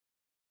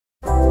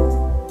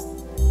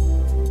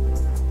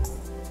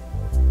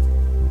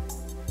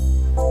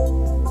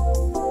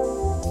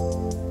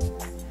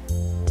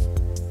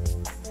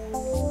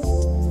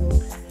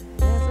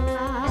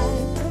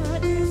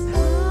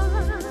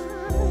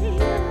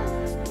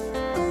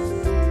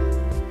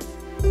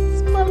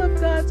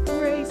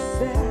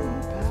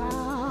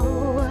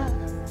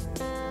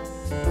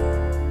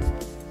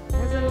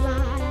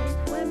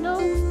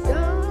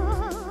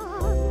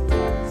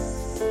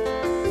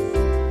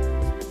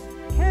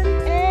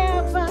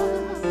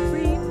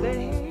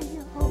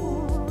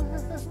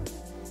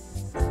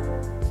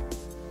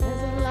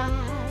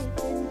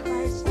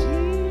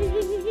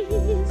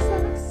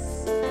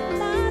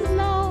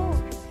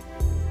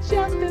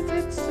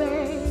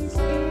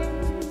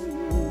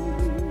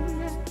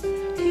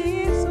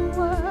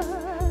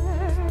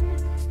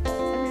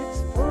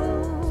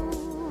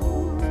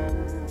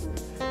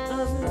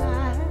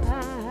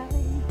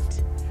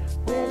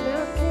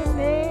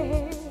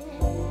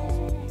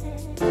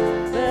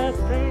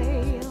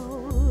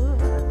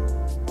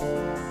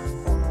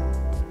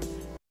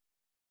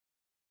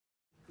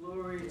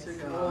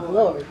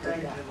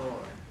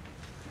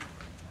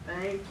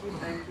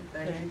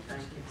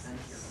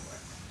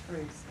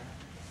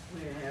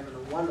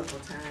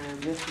time.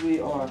 Yes, we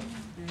are.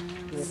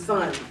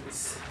 Sons.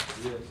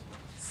 Yes.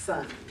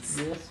 Sons.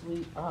 Yes,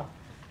 we are.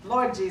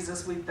 Lord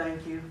Jesus, we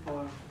thank you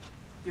for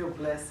your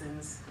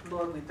blessings.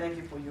 Lord, we thank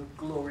you for your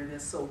glory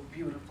that's so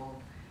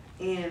beautiful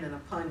in and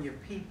upon your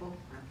people.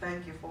 I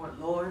thank you for it,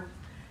 Lord.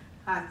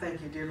 I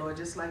thank you, dear Lord,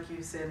 just like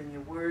you said in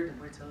your word, that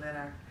we're to let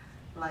our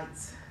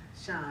lights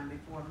shine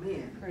before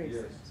men.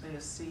 Yes. So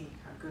you'll see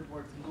our good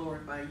works and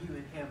glorify you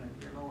in heaven,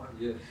 dear Lord.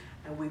 Yes.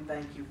 And we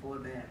thank you for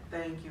that.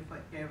 Thank you for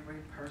every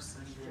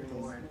person, dear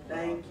Lord.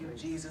 Thank you,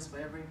 Jesus, for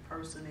every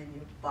person in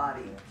your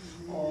body,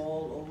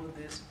 all over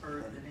this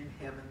earth and in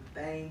heaven.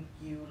 Thank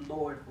you,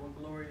 Lord, for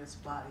a glorious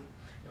body.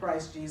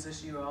 Christ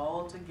Jesus, you are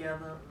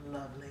altogether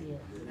lovely.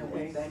 And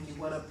we thank you.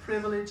 What a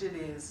privilege it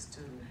is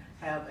to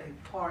have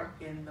a part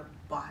in the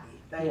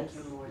body. Thank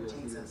you, Lord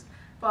Jesus.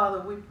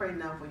 Father, we pray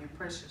now for your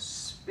precious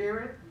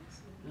Spirit.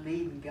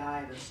 Lead and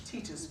guide us.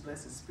 Teach us,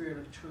 blessed Spirit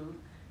of truth.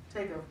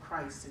 Take of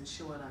Christ and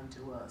show it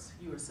unto us.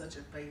 You are such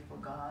a faithful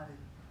God, and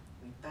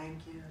we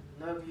thank you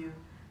and love you,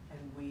 and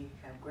we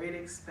have great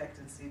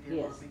expectancy,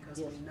 dear Lord, because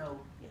we know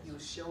you will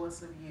show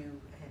us of you,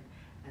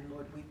 and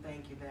Lord, we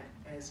thank you that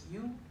as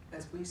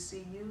we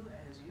see you,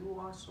 as you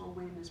are, so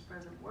we in this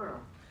present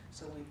world.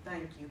 So we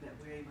thank you that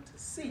we're able to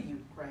see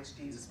you, Christ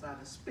Jesus, by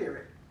the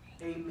Spirit.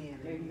 Amen.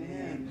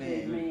 Amen.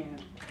 Amen.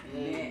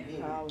 Amen.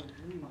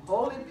 Amen.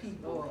 Holy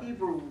people,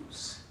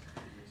 Hebrews.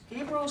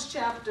 Hebrews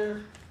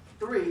chapter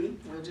 3.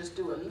 We'll just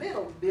do a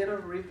little bit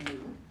of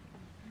review.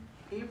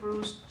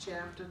 Hebrews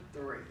chapter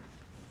 3.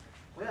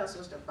 Well,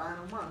 Sister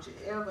Bynum, why don't you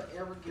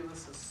ever give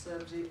us a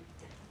subject?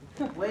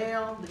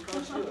 Well,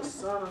 because you're a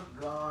son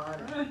of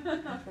God.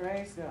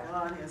 Praise God.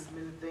 God has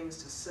many things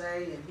to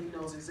say, and he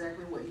knows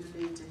exactly what you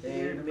need to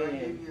hear. And if I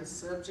give you a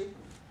subject,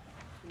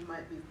 you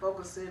might be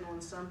focusing on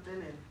something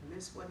and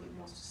miss what he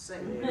wants to say.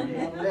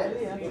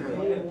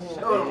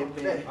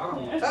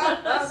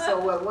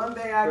 So one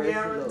thing I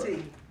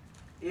guarantee,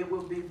 it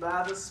will be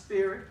by the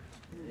Spirit.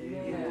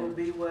 It will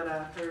be what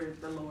I heard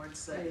the Lord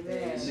say.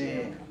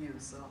 Amen. You.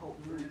 So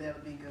hopefully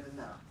that'll be good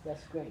enough.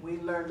 That's great. We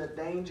learned the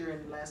danger,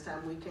 and last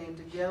time we came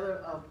together,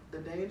 of the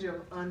danger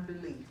of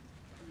unbelief.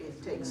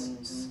 It takes,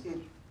 it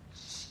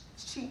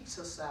cheats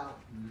us out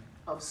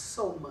of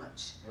so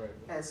much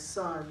as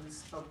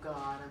sons of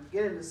God. I'm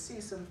getting to see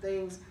some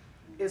things.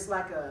 It's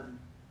like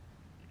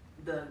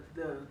the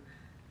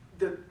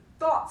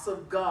thoughts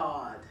of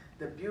God,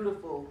 the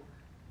beautiful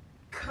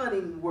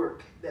cunning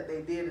work that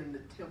they did in the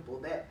temple.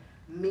 That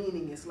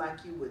meaning is like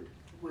you would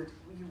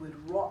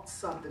wrought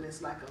something.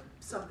 It's like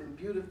something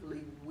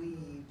beautifully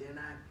weaved, and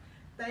I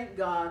thank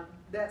God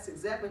that's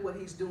exactly what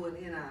he's doing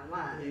in our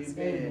lives.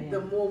 Amen.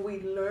 The more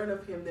we learn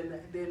of him,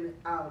 then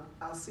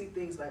I'll see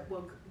things like,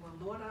 well,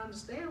 Lord, I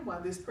understand why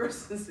this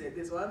person said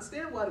this, or I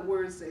understand why the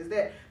word says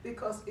that,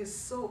 because it's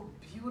so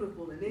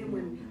beautiful. And then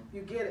when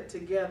you get it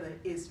together,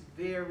 it's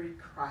very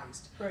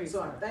Christ.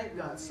 So I thank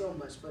God so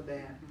much for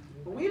that.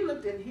 But we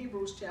looked in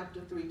Hebrews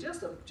chapter 3,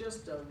 just a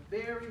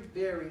very,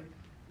 very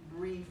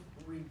brief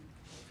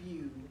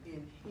review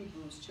in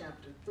Hebrews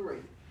chapter 3.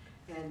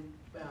 And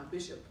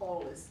Bishop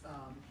Paul has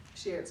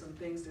shared some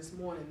things this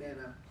morning that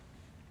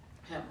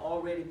have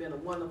already been a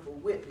wonderful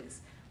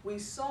witness. We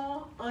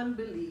saw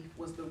unbelief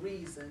was the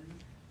reason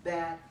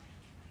that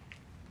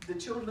the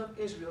children of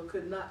Israel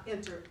could not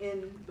enter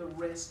into the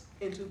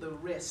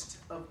rest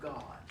of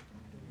God.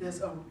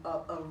 There's a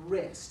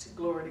rest,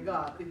 glory to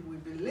God. If we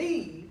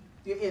believe,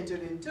 you're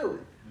entered into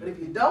it. But if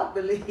you don't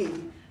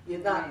believe, you're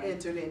not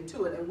entered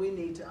into it, and we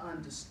need to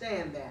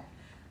understand that.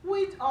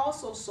 We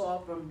also saw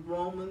from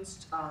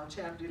Romans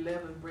chapter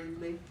 11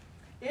 briefly,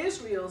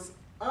 Israel's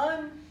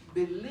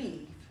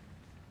unbelief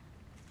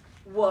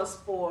was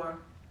for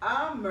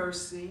our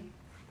mercy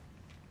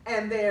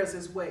and theirs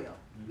as well.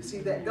 You see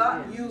that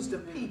God used the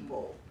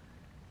people,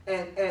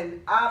 and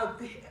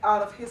out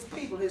of his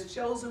people, his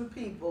chosen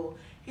people,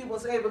 he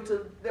was able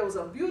to, there was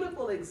a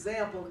beautiful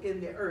example in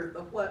the earth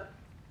of what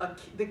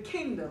the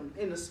kingdom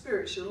in the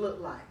spirit should look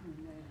like.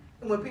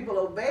 And when people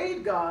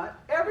obeyed God,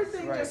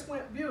 everything just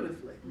went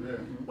beautifully.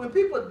 When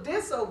people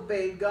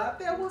disobeyed God,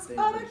 there was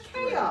utter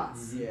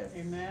chaos.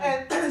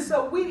 And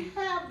so we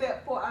have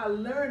that for our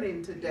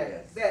learning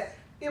today, that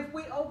if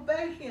we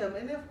obey him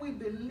and if we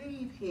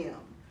believe him,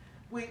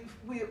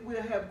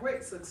 we'll have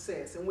great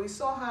success. And we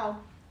saw how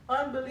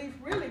unbelief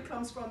really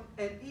comes from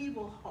an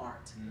evil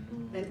heart,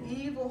 an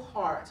evil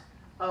heart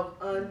of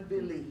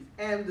unbelief.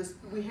 And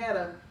we had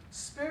a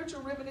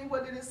spiritual remedy.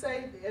 What did it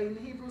say in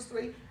Hebrews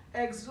 3?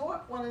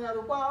 Exhort one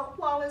another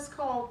while it's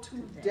called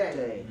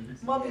today.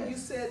 Mother, you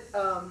said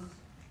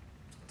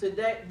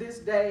today, this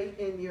day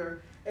in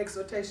your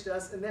exhortation to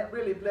us, and that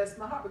really blessed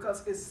my heart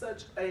because it's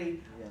such a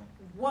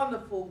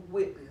wonderful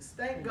witness.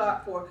 Thank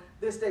God for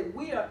this day.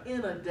 We are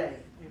in a day.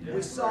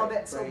 We saw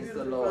that so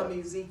beautifully from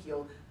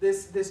Ezekiel.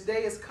 This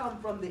day has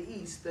come from the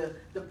east.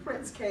 The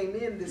prince came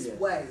in this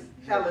way.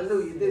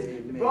 Hallelujah.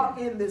 This brought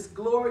in this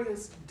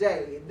glorious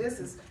day. And this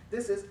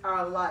is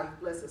our life.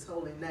 Bless his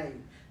holy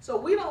name. So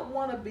we don't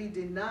want to be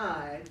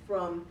denied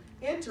from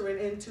entering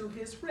into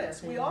his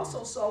rest. We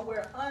also saw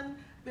where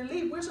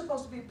believe, we're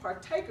supposed to be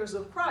partakers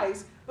of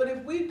Christ. But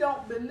if we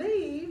don't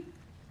believe,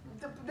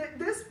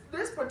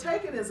 this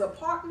partaking is a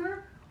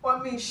partner, or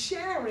I mean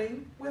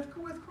sharing with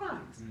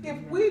Christ. Mm-hmm.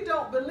 If we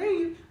don't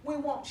believe, we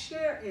won't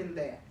share in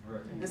that.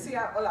 Right. And see,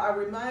 I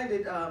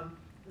reminded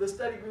the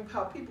study group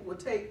how people would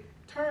take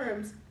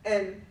terms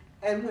and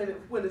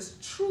when it's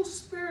true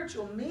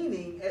spiritual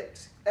meaning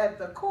at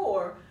the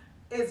core,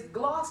 it's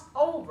glossed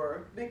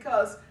over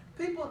because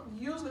people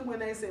usually when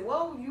they say,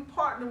 well, you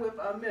partner with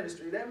our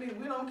ministry, that means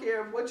we don't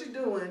care what you're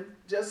doing,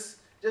 just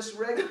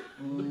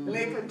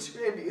regularly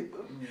contribute.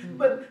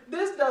 But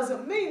this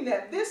doesn't mean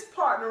that. This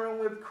partnering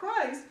with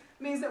Christ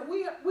means that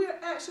we are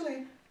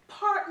actually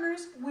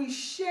partners. We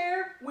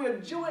share. We're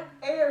joint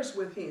heirs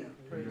with Him.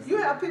 You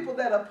have people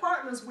that are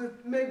partners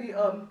with maybe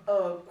a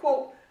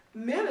quote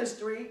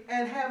ministry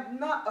and have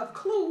not a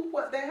clue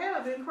what they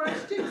have in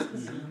Christ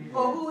Jesus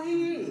or who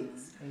He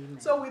is.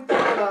 So we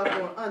thank God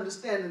for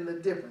understanding the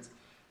difference.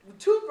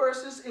 2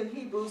 verses in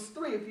Hebrews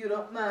 3, if you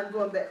don't mind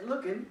going back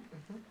looking.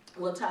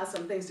 We'll tie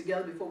some things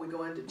together before we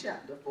go into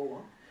chapter 4.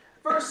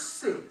 Verse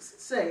 6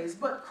 says,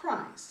 but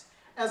Christ,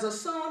 as a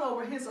son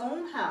over his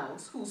own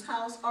house, whose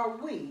house are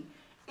we,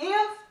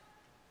 if,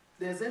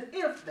 there's an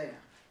if there,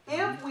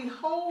 if we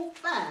hold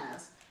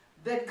fast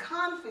the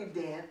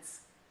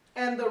confidence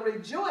and the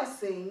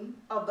rejoicing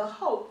of the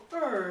hope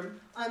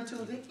firm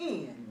unto the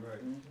end.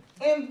 Right.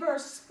 In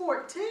verse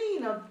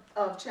 14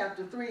 of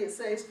chapter 3, it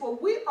says, for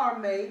we are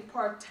made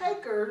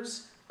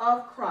partakers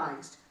of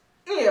Christ,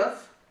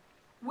 if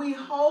we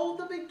hold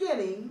the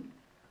beginning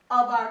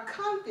of our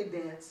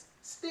confidence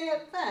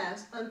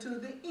steadfast unto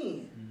the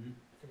end.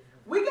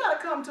 We got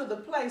to come to the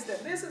place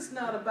that this is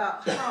not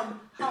about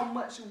how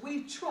much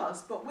we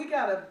trust, but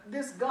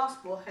this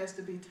gospel has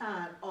to be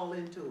tied all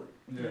into it.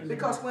 Yes.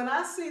 Because when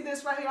I see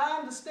this right here, I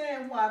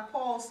understand why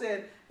Paul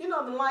said, the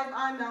life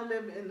I now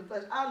live in the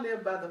flesh, I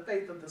live by the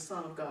faith of the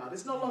Son of God.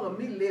 It's no longer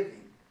me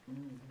living.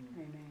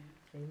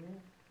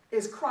 Amen.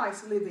 It's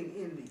Christ living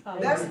in me.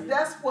 Amen.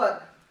 That's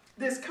what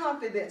this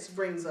confidence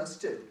brings us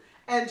to.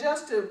 And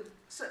just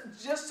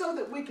so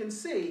that we can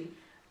see,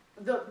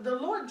 the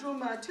Lord drew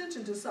my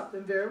attention to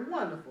something very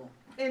wonderful.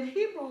 In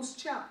Hebrews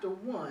chapter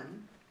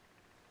 1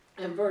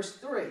 and verse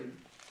 3,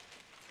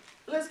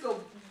 let's go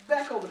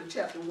back over to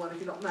chapter 1 if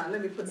you don't mind.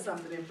 Let me put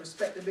something in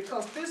perspective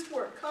because this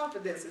word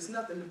confidence is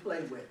nothing to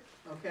play with,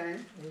 okay?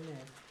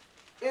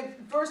 Amen.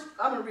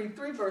 I'm going to read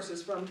 3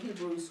 verses from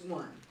Hebrews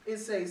 1. It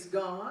says,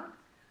 God,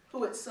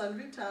 who at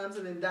sundry times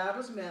and in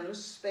divers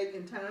manners spake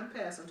in time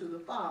past unto the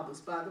fathers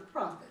by the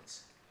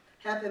prophets,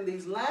 hath in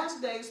these last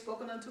days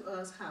spoken unto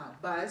us how?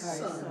 By his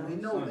Son. We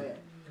know that.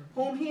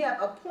 Whom he hath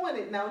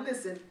appointed, now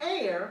listen,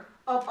 heir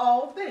of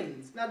all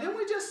things. Now didn't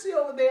we just see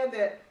over there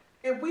that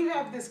if we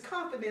have this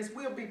confidence,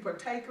 we'll be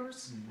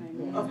partakers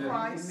of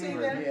Christ? See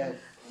that? Yes.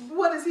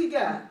 What has he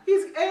got?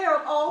 He's heir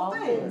of all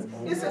things.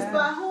 It says,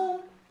 by whom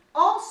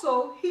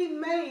also he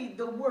made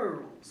the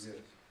worlds.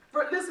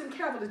 Yes. Listen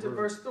carefully to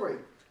verse 3.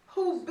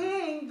 Who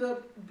being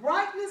the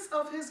brightness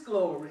of his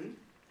glory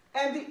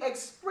and the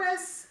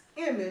express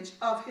image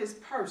of his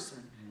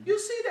person. You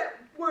see that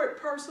word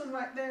person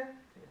right there?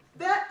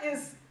 That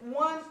is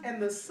one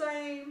and the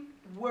same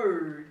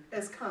word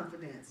as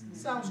confidence.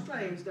 Sounds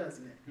strange,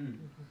 doesn't it?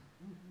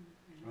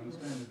 I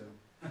understand it though.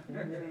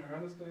 I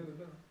understand it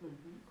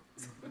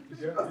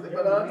though.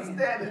 But I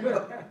understand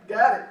it.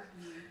 Got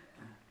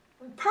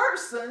it.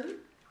 Person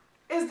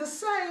is the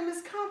same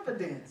as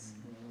confidence.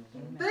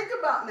 Think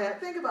about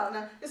that.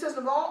 It says,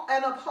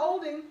 and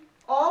upholding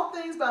all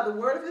things by the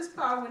word of his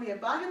power, when he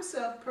had by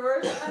himself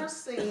purged our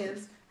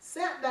sins,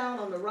 sat down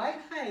on the right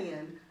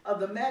hand of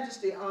the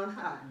majesty on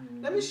high.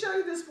 Let me show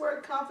you this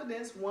word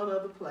confidence one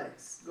other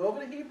place. Go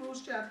over to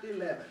Hebrews chapter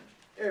 11.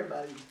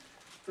 Everybody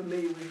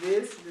familiar with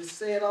this. Just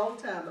say it all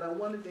the time, but I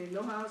wonder if they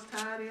know how it's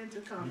tied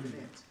into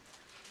confidence.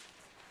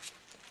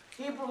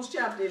 Hebrews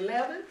chapter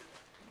 11,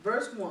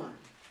 verse 1.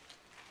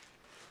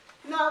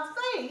 Now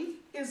faith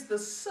is the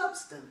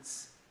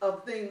substance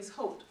of things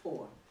hoped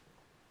for,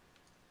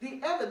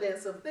 the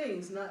evidence of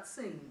things not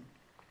seen.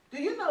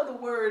 Do you know the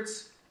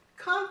words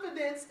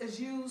confidence is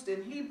used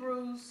in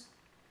Hebrews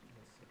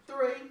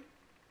 3?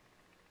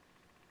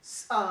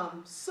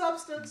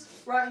 Substance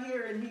right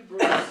here in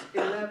Hebrews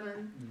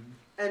 11,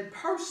 and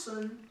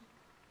person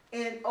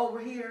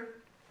over here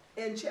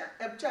in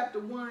chapter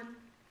 1.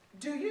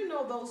 Do you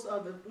know those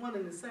are the one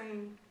and the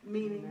same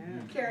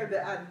meaning? Carry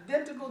the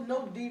identical,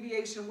 no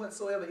deviation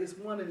whatsoever. It's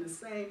one and the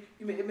same.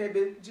 It may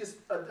be just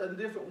a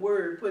different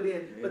word put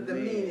in, but the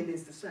meaning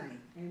is the same.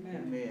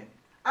 Amen.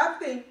 I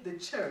think the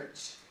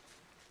church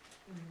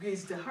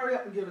needs to hurry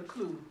up and get a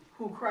clue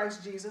who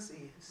Christ Jesus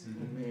is.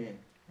 Amen.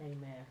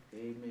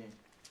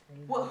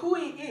 Well, who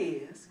he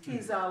is,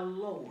 he's our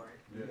Lord.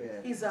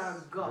 Yes. He's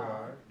our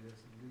God. Yes,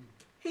 indeed.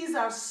 He's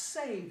our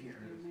Savior.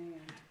 Yes.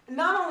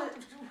 Not only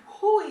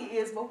who he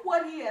is, but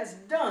what he has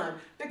done.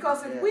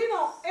 Because if we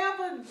don't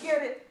ever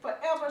get it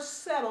forever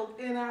settled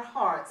in our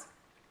hearts,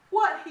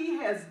 what he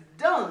has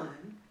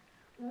done,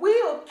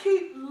 we'll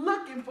keep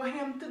looking for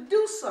him to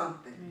do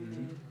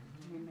something.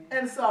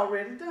 And it's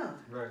already done.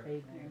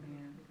 Right.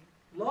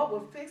 Lord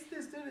will fix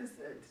this, do this.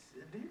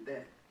 I did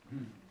that.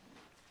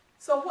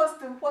 So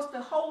what's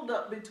the hold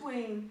up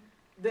between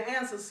the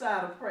answer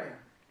side of prayer?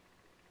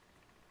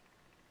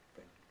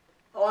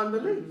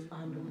 Unbelief.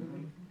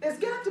 Unbelief. It's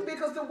got to be,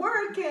 because the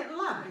word can't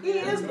lie. He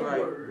is the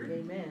word.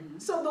 Amen.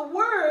 So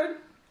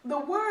the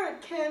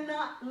word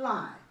cannot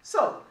lie.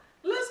 So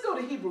let's go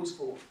to Hebrews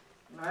 4. All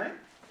right?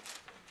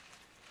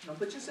 Don't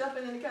put yourself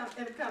in any kind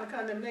of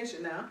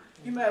condemnation now.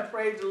 You may have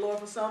prayed to the Lord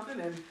for something,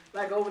 and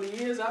like over the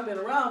years, I've been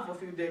around for a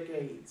few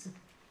decades.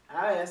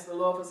 I asked the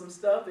Lord for some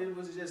stuff. It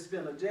was just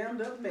been a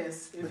jammed up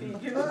mess if He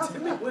gives it to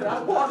me when I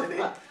wanted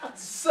it.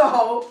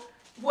 So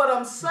what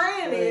I'm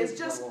saying is,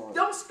 just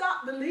don't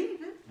stop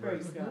believing.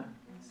 Praise God.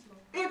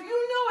 If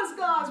you know it's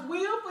God's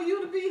will for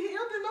you to be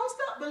healed, then don't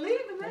stop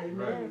believing it.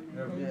 Amen.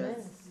 Amen.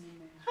 Yes.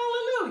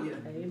 Hallelujah.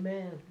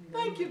 Amen.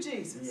 Thank you,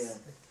 Jesus. Yes.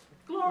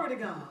 Glory to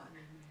God.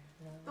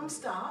 Don't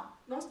stop.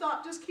 Don't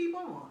stop. Just keep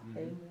on.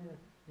 Amen.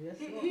 Yes,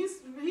 Lord.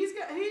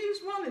 He's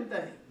running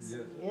things. Yes.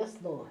 Yes,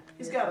 Lord.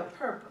 He's got a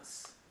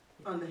purpose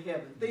under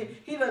heaven.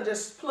 He doesn't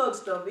just plug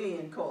stuff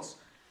in because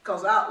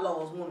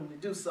outlaws want him to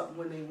do something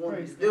when they want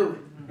him to do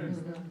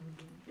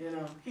it. You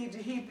know,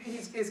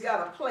 he's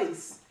got a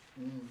place.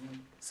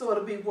 So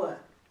it'll be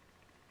what?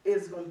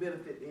 It's going to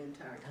benefit the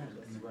entire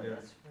kingdom. Right.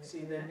 That's right.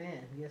 See that?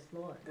 Amen. Yes,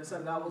 Lord. Because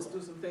God wants to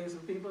do some things for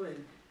people,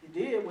 and He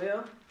did.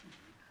 Well,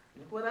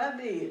 look what I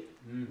did.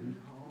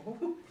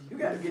 No, you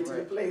got to get to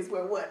the place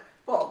where what?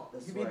 Paul,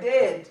 you be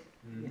dead.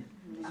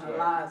 Our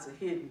lives are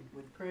hidden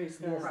with Praise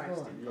Christ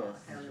God. in God. Yes.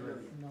 Hallelujah.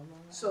 No, no,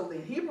 So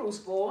in Hebrews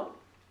 4,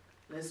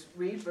 let's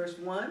read verse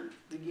 1,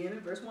 beginning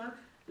verse 1.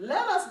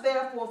 Let us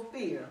therefore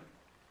fear,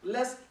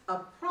 lest a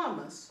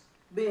promise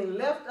being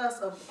left us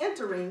of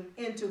entering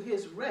into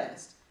His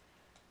rest,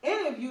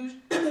 any of you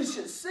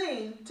should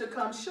seem to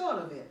come short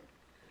of it.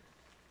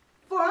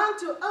 For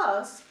unto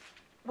us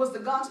was the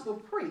gospel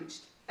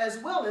preached, as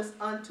well as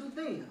unto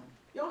them.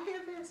 Y'all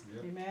hear this?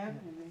 Yep. Amen.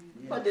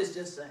 What this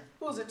just say?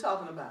 Who's it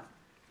talking about?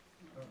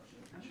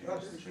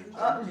 Us.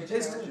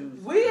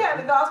 We had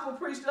the gospel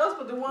preached to us,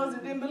 but the ones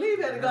that didn't believe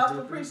had the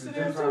gospel preached to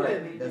them too,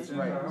 didn't That's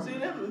right. they? See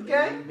them?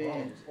 Okay?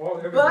 Amen.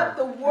 But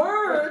the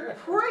word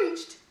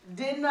preached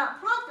did not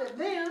profit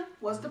them,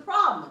 was the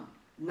problem.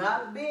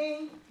 Not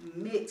being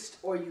mixed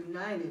or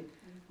united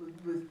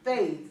with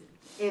faith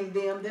in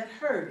them that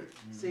heard it.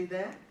 See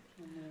that?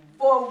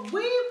 For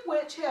we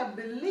which have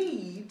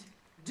believed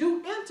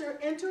do enter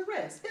into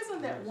rest.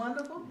 Isn't that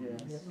wonderful?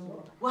 Yes,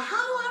 Lord. Well,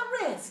 how do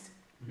I rest?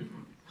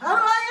 How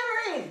do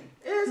I enter in?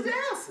 It's the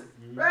answer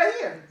right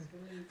here.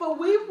 For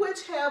we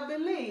which have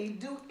believed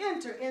do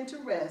enter into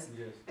rest.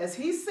 Yes. As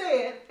He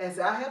said, as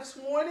I have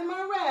sworn in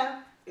my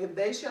wrath, if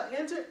they shall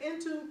enter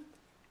into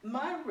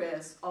my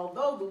rest,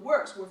 although the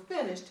works were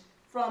finished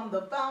from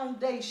the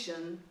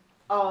foundation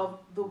of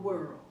the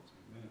world.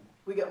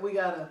 We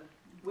gotta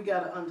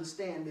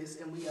understand this,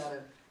 and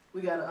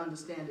we gotta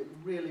understand it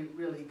really,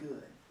 really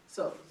good.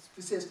 So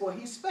it says, for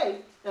He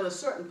spake in a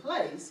certain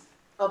place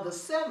of the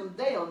seventh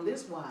day on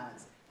this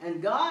wise,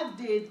 and God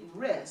did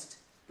rest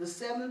the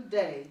seventh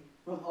day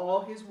from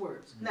all His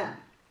works. Now,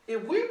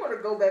 if we were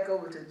to go back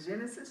over to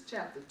Genesis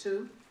chapter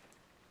 2,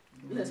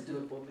 let's do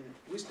it for a minute.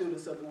 We're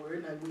students of the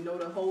word, and we know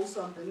to hold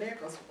something there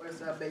because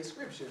that's our base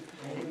scripture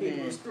in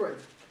Hebrews 3.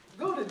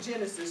 Go to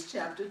Genesis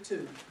chapter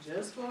 2,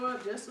 just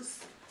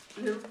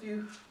a little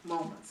few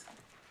moments.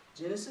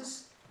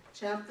 Genesis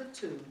chapter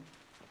 2.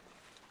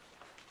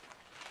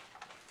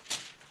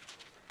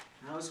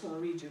 I just want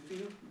to read you a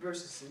few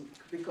verses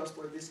because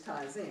where this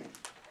ties in.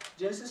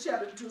 Genesis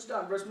chapter 2,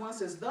 starting verse 1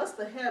 says, thus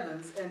the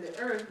heavens and the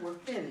earth were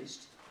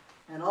finished,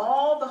 and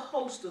all the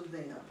host of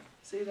them.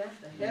 See that?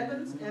 The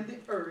heavens and the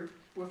earth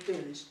were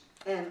finished,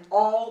 and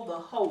all the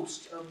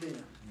host of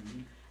them.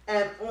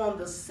 And on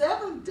the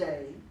seventh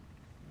day,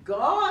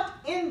 God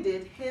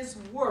ended His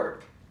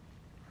work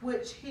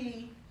which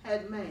He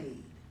had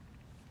made.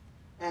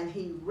 And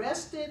He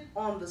rested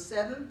on the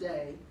seventh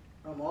day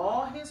from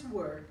all His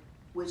work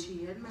which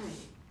He had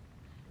made.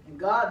 And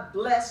God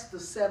blessed the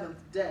seventh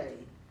day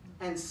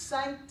and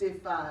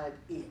sanctified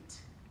it.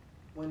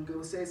 When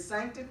God says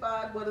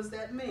sanctified, what does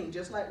that mean?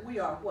 Just like we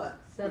are what?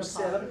 We're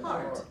set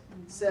apart.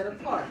 Set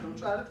apart. Don't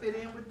try to fit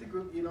in with the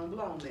group. You don't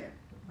belong there.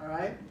 All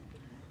right?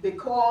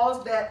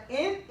 Because that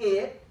in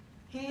it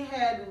He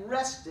had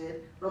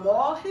rested from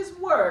all His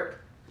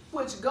work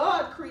which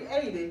God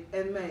created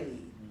and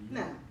made.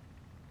 Now,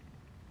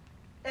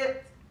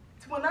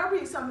 when I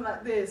read something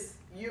like this,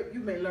 you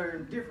may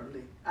learn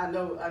differently. I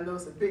know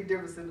it's a big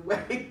difference in the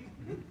way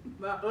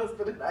my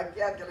husband and I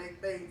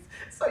calculate things.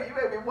 So you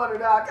may be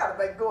wondering how I kind of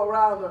like go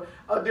around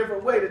a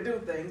different way to do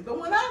things. But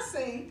when I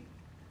see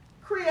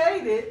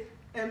created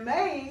and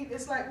made,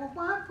 it's like, well,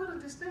 why put a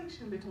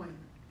distinction between them?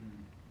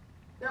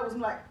 That was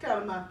like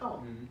kind of my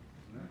thought.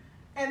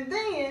 And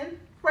then,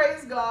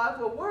 praise God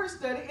for word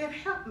study, it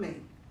helped me.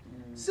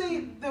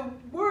 See, the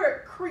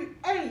word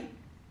create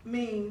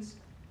means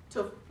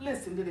to,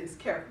 listen to this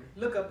carefully.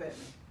 Look up at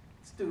me,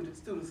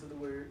 students of the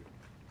word.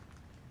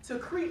 To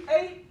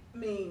create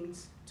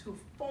means to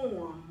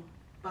form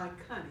by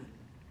cutting.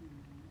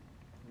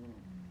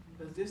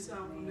 Does this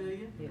sound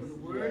familiar? Yes. For the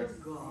word Yes.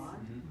 of God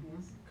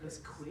Mhm. is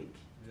quick.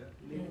 Yeah.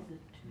 living.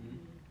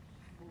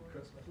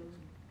 Cuts like this.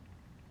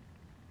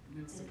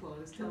 Minister Paul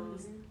is telling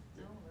us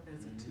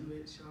as a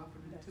two-edged, sharper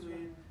than a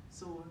two-edged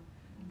sword.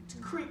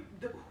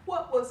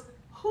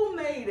 Who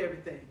made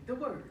everything? The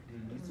word.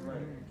 That's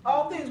right.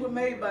 All things were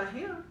made by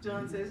him,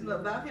 John says.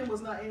 Without him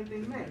was not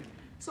anything made.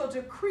 So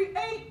to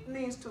create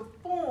means to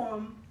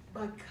form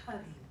by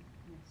cutting.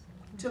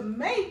 To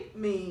make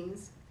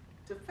means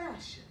to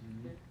fashion.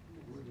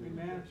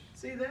 Amen.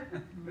 See that?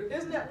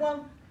 Isn't that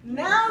one?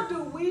 Now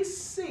do we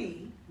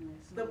see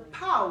the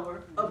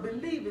power of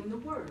believing the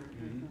word?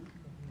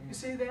 You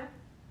see that?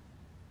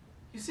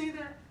 You see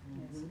that?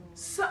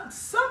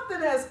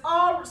 Something is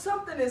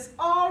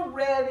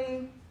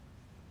already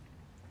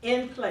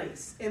in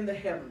place in the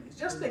heavenlies.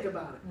 Just think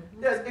about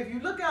it. If you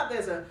look out,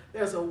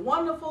 there's a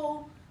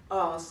wonderful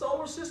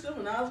solar system.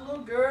 When I was a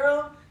little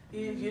girl,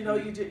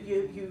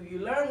 you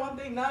learn one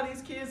thing. Now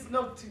these kids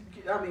know,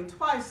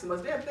 twice as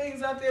much. There are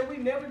things out there we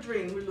never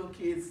dreamed we little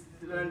kids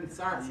learning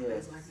science and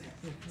things like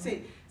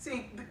that.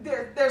 See,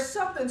 there's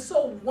something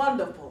so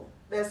wonderful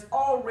that's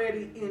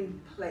already in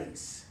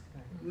place.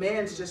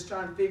 Man's just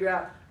trying to figure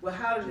out, well,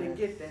 how did it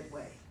get that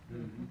way?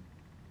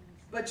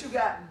 But you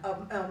got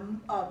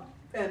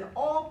an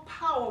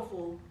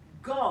all-powerful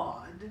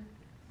God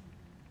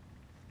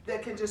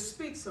that can just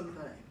speak some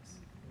things.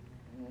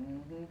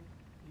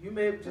 You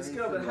may have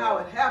discovered how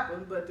it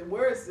happened, but the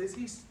word says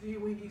he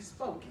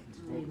spoke it.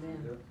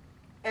 Amen.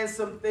 And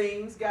some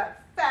things got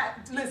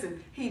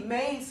listen, he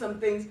made some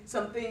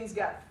things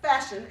got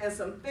fashioned, and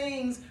some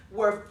things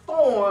were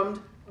formed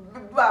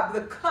by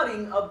the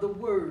cutting of the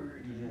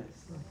word.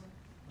 Yes.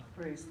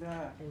 Praise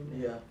God.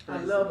 Yeah. I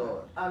Praise love the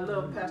Lord. I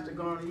love Pastor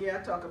Garner. Yeah,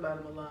 I talk about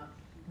him a lot.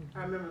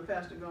 I remember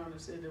Pastor Garner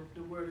said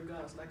the word of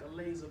God is like a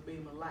laser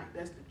beam of light.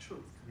 That's the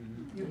truth.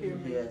 You hear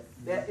me? Yes.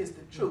 That is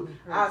the truth.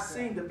 I've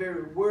seen the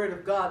very word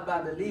of God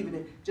by believing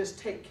it just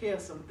take care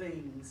of some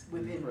things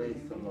within Praise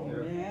me. the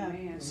Lord. Yeah.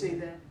 You see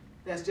that?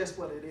 That's just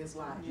what it is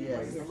like. Yes.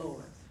 Praise the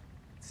Lord.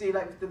 See,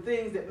 like the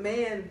things that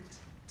man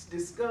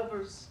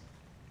discovers,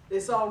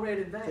 it's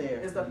already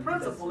there. It's the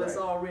principle that's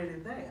right. already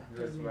there.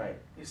 That's right.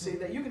 You see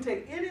that you can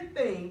take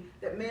anything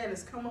that man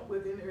has come up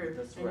with in the earth,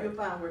 That's and right. you'll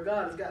find where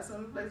God has got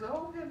something in place.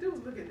 All we have to do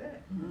is look at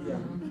that. Yeah.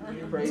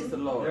 Praise the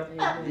Lord.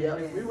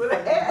 Amen. We would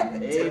have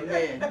had to.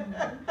 Amen.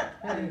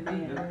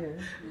 Amen.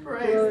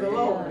 Praise the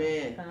Lord.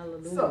 Amen.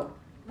 Hallelujah. So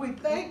we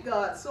thank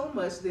God so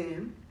much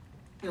then,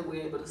 and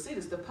we're able to see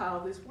this, the power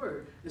of this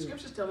word. The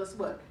scriptures tell us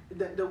what?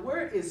 The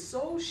word is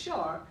so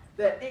sharp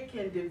that it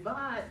can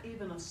divide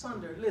even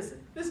asunder.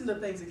 Listen to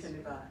things it can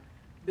divide.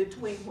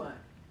 Between what?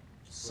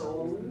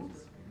 Soul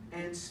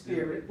and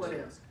spirit. What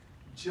else?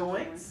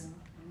 Joints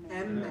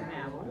and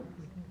marrow.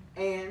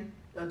 And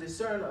a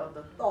discerner of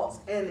the thoughts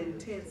and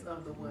intents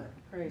of the what?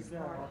 Praise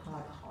God. Of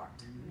the heart.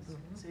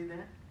 See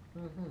that?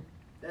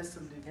 That's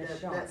That's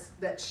sharp.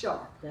 that's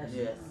sharp. That's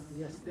Yes.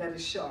 Yes. That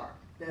is sharp.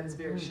 That is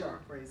very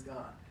sharp. Praise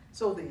God.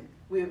 So then,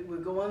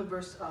 we'll go on to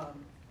verse,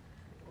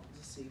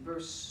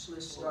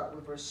 let's start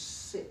with verse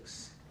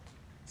 6.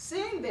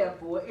 Seeing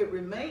therefore it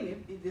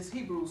remaineth, this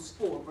Hebrews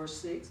 4, verse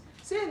 6,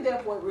 seeing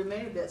therefore it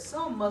remaineth that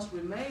some must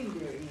remain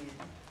therein,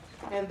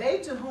 and they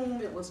to whom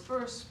it was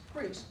first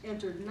preached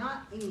entered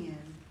not in,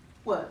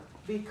 what?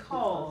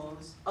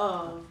 Because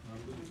of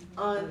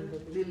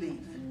unbelief.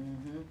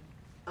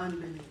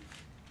 Unbelief.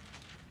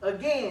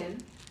 Again,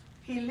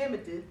 he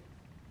limited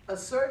a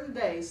certain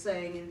day,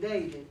 saying in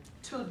David,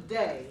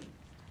 today,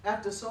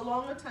 after so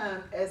long a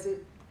time, as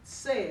it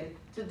said,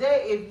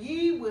 today if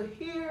ye will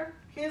hear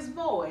his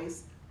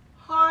voice,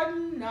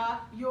 harden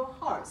not your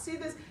heart. See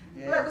this?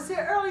 Like we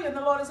said earlier, the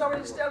Lord has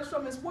already established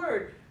from his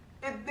word.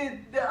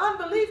 The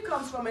unbelief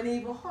comes from an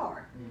evil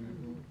heart.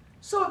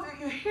 So if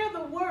you hear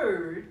the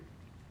word,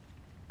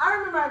 I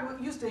remember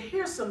I used to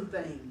hear some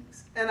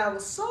things, and I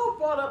was so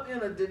brought up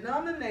in a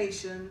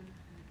denomination,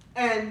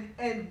 and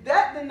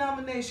that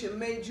denomination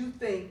made you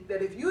think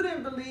that if you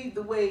didn't believe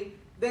the way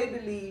they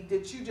believed,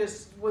 that you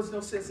just was no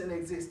sense in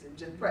existing,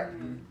 just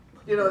practically.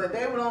 You know, that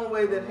they were the only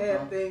way that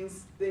had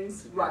things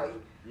right.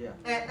 Yeah.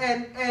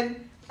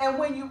 And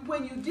when you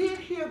did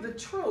hear the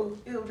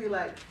truth, it'll be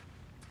like,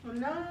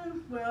 you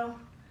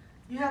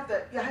had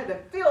to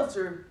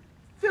filter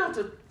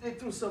it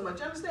through so much.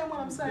 You understand what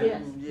I'm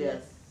saying? Yes.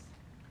 Yes.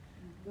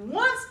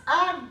 Once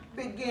I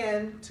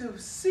began to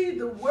see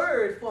the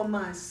word for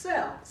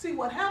myself, see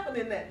what happened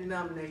in that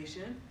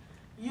denomination,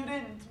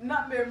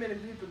 not very many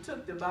people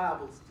took the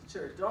Bibles to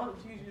church. The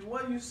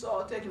one you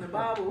saw taking the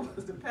Bible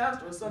was the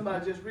pastor or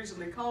somebody just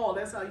recently called.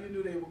 That's how you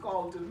knew they were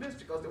called to the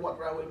ministry, because they walked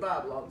around with a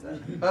Bible all the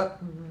time.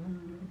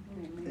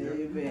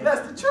 Amen.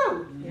 That's the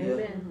truth.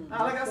 Amen.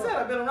 Now, like I said,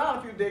 I've been around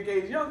a few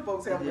decades. Young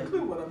folks haven't a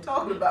clue what I'm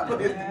talking about,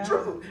 but it's the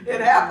truth.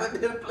 It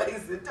happened in a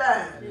place and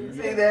time.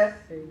 See that?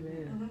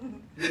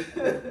 Amen.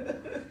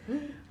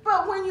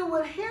 But when you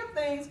would hear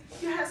things,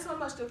 you had so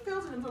much to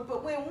filter them through.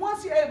 But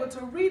once you're able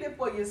to read it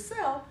for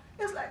yourself,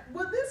 it's like,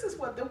 well, this is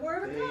what the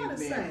Word of God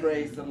is Amen. saying.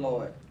 Praise the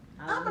Lord.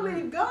 I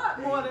believe God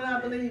more than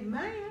I believe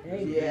man.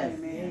 Amen. Yes.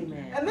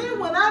 Amen. And then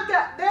when I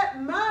got that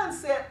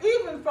mindset,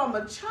 even from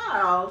a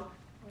child,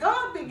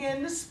 God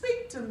began to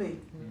speak to me.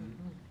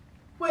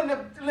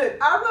 Look,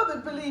 I'd rather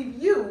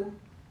believe you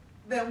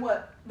than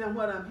what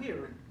I'm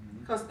hearing,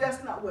 because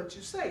that's not what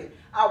you say.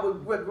 I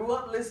grew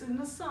up listening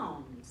to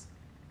songs.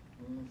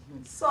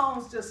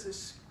 Songs just as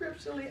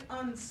scripturally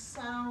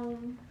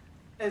unsound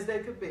as they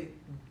could be.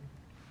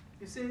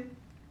 You see?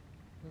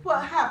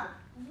 What happened?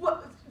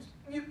 What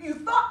you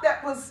thought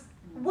that was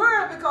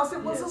word because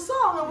it was a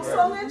song and was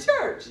sung in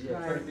church.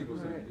 Right.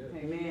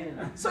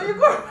 Amen. So you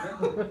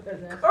go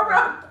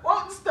around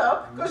quoting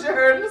stuff because you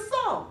heard in the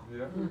song.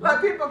 Yeah.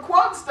 Like people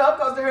quote stuff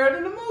because they heard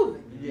in the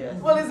movie.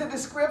 Yes. Well, is it the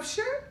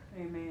scripture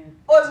Amen.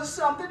 or is it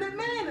something that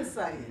man is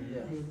saying?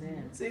 Yes.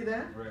 Amen. See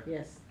that? Right.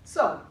 Yes.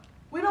 So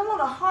we don't want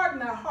to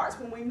harden our hearts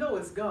when we know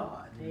it's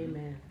God.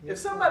 Amen. If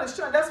somebody's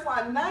trying, that's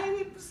why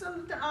 90%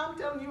 of the time I'm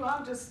telling you,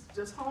 I'm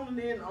just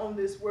honing in on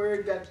this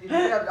word. That you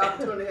have the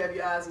opportunity to have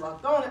your eyes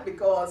locked on it,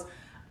 because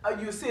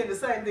you're seeing the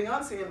same thing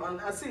I'm seeing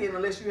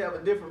unless you have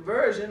a different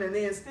version, and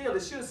then still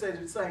it should say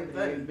the same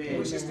thing. Amen.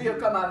 We should still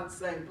come out of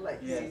the same place.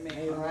 Yes.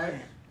 Amen. All right.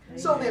 Amen.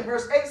 So then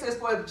verse 8 says,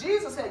 for if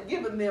Jesus had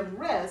given them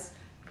rest,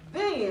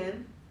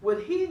 then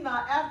would he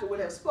not afterward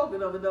have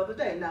spoken of another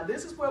day? Now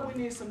this is where we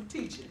need some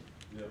teaching,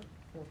 Yeah.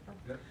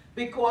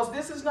 because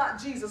this is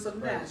not Jesus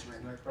of Right. Nazareth.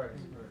 It's not Christ.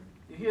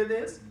 You hear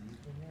this?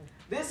 Amen.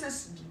 This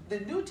is the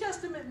New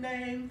Testament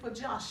name for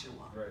Joshua.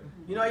 Right.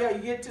 You know, you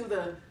get to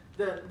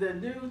the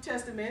New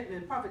Testament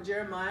and the prophet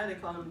Jeremiah, they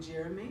call him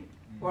Jeremy,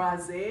 or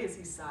Isaiah is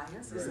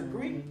Esaias. It's a Right.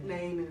 Greek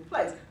name in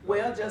place.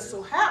 Well, just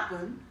so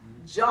happened,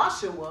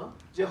 Joshua,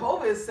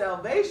 Jehovah is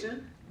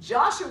salvation.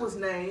 Joshua's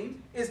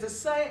name is the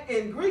same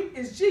in Greek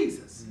as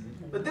Jesus.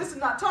 But this is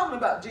not talking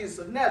about Jesus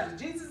of Nazareth.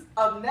 Jesus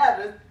of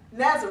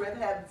Nazareth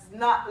has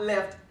not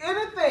left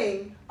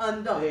anything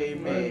undone.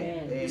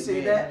 Amen. You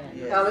see that?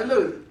 Yes.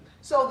 Hallelujah.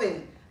 So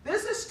then,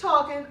 this is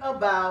talking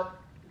about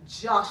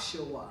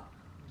Joshua.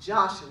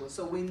 Joshua.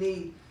 So we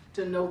need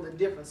to know the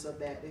difference of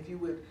that. If you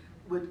would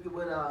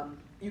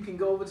you can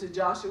go over to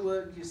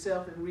Joshua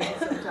yourself and read it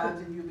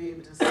sometimes, and you'll be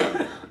able to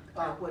see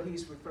what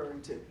he's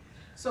referring to.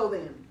 So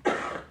then,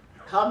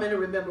 how many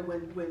remember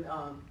when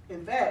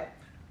in fact,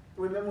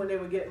 remember when they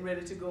were getting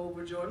ready to go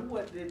over Jordan?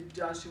 What did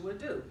Joshua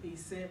do? He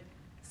sent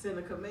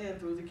a command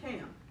through the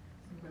camp.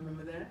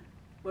 Remember that?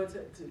 Well,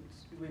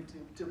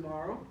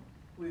 tomorrow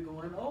we're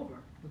going over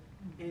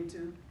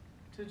into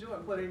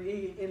Jordan. But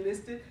he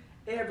enlisted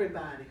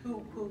everybody.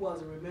 Who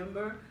was it?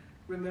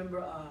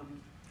 Remember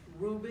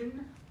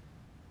Reuben,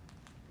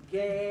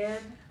 Gad,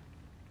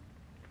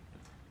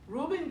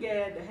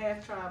 the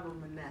half tribe of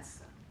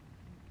Manasseh.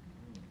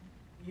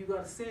 You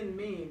got to send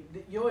men.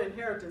 Your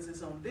inheritance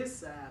is on this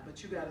side,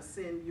 but you got to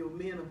send your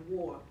men of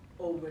war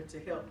over to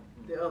help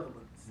the other ones.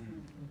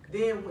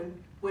 Then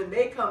when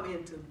they come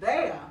into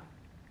their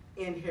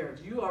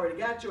inheritance, you already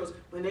got yours.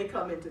 When they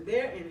come into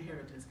their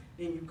inheritance,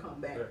 then you come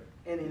back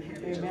and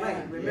inherit your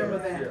land. Remember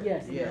that?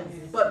 Yes. Yes.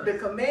 But the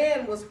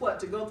command was what?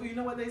 To go through. You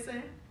know what they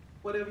say?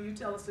 Whatever you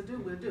tell us to do,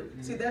 we'll do.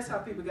 See, that's how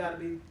people got to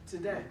be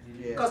today.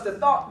 Because the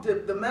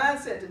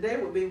mindset today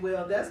would be,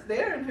 well, that's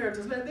their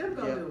inheritance. Let them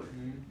go do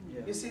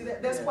it. You see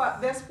that? That's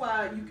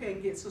why you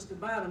can't get Sister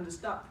Bynum to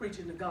stop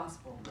preaching the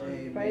gospel.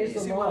 Amen. Praise You the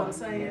see Lord. what I'm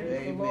saying? Praise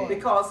the Amen. Lord.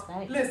 Because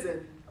Thank you.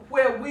 listen,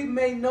 where we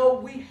may know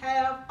we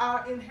have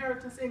our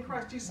inheritance in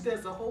Christ Jesus,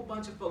 there's a whole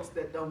bunch of folks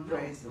that don't know.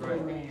 Praise the Lord.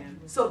 Amen.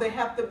 So they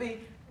have to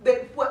be,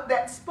 what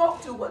that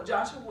spoke to what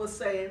Joshua was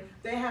saying,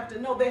 they have to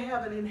know they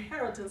have an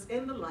inheritance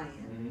in the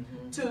land.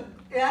 To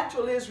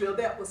actual Israel,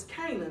 that was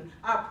Canaan.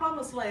 Our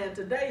promised land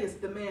today is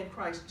the man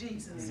Christ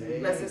Jesus.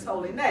 Amen. Bless his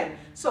holy name.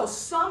 So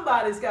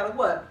somebody's got to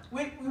what?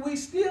 We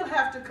still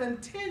have to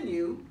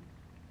continue.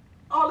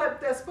 All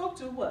that spoke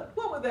to what?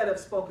 What would that have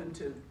spoken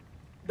to?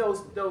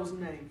 Those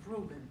names.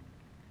 Reuben,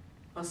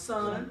 a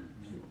son.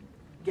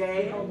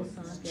 Gad,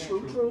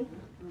 true.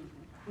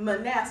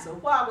 Manasseh.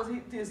 Why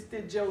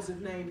did Joseph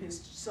name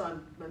his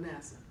son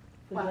Manasseh?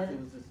 Why?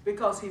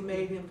 Because he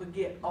made him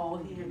forget all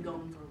he had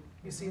gone through.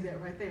 You see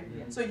that right there?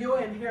 Yeah. So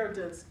your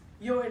inheritance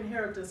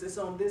is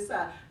on this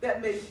side.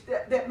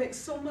 That makes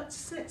so much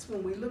sense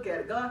when we look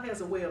at it. God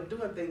has a way of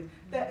doing things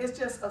that is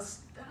just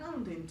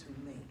astounding to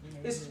me.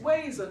 His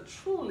ways are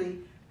truly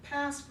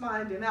past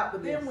finding out.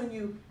 But then when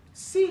you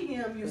see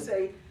him, you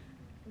say,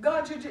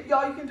 God,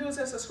 all you can do is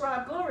just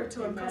ascribe glory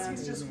to him because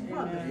he's just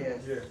wonderful.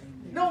 Yes.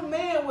 No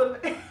man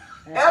would have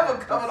ever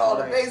covered all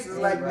the bases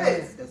like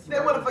this. That's They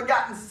right. would have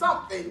forgotten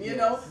something, you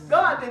know. Yes.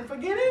 God didn't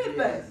forget anything.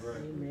 Yes.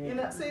 You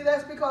know, see,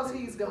 that's because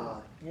he's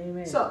God.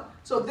 Amen. So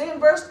then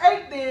verse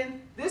 8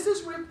 then, this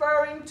is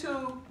referring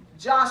to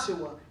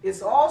Joshua.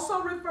 It's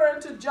also referring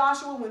to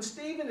Joshua when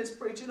Stephen is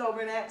preaching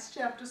over in Acts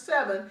chapter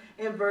 7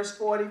 in verse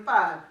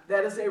 45.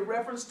 That is a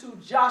reference to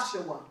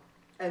Joshua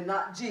and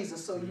not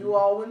Jesus. So you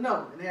all will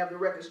know and have the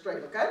record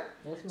straight, okay?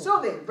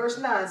 So then, verse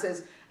 9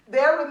 says,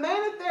 there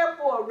remaineth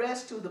therefore a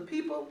rest to the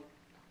people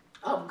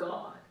of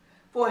God.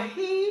 For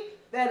he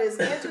that is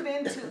entered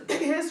into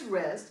his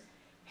rest,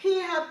 he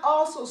hath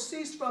also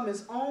ceased from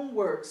his own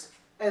works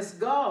as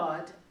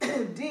God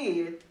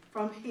did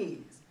from his.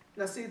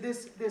 Now see,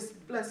 this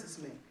blesses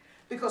me.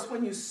 Because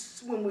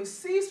when we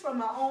cease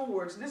from our own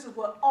works, this is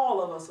what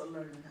all of us are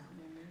learning now.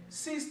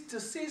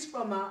 Cease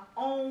from our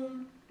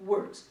own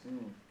works.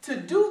 To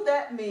do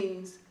that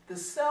means the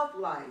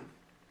self-life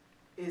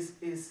is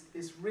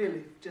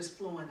really just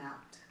flowing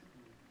out.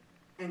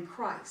 And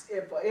Christ,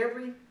 for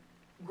every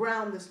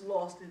ground that's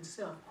lost in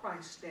self,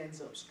 Christ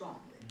stands up strongly.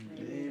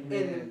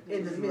 Amen.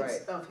 In the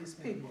midst of his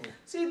people.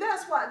 See,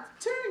 that's why,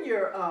 turn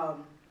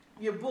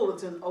your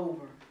bulletin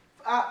over.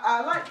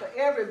 I like for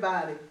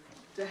everybody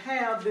to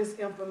have this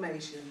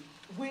information.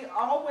 We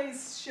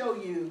always show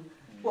you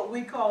what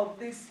we call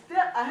these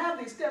steps. I have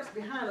these steps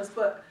behind us,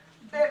 but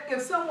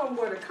if someone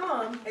were to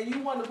come and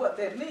you wonder what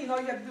that means,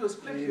 all you have to do is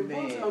flip your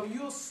bulletin over.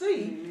 You'll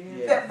see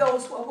that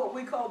those are what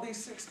we call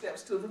these 6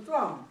 steps to the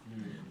throne.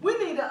 We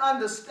need to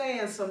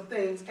understand some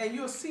things, and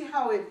you'll see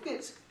how it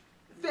fits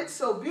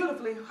so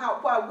beautifully,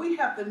 why we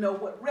have to know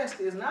what rest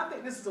is. And I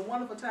think this is a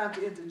wonderful time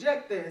to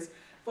interject this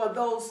for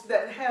those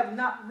that have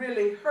not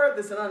really heard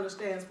this and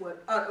understands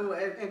what,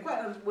 and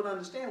quite would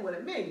understand what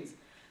it means.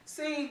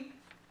 See,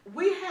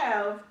 we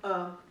have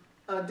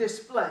a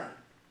display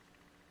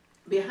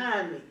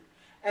behind me,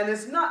 and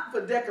it's not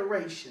for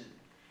decoration.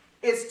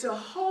 It's to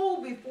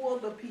hold before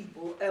the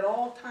people at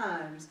all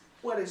times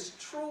what is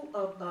true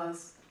of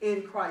us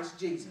in Christ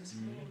Jesus.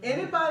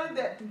 Anybody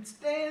that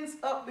stands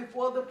up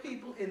before the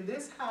people in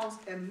this house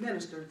and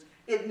ministers,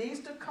 it needs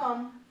to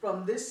come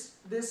from this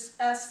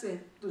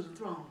ascent to the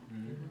throne.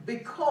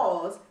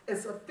 Because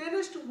it's a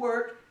finished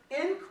work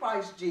in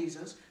Christ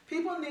Jesus.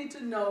 People need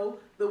to know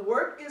the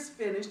work is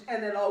finished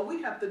and that all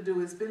we have to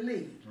do is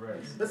believe. Right.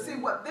 But see,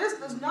 what this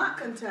does not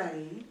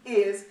contain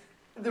is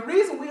the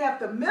reason we have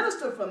to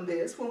minister from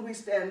this when we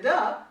stand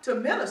up to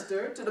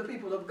minister to the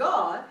people of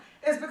God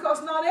is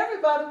because not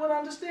everybody will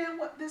understand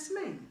what this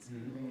means.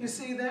 You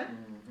see that?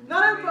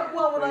 Not everybody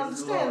will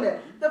understand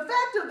that. The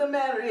fact of the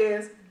matter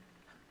is,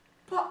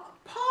 Paul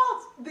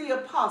the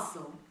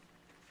apostle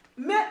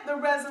met the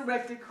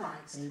resurrected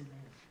Christ.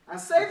 I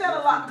say that a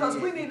lot because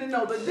we need to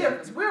know the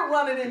difference. We're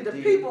running into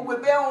people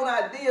with their own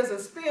ideas and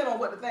spin on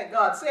what to think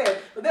God said.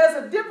 But there's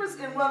a difference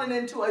in running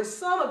into a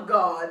son of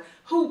God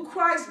who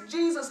Christ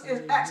Jesus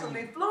is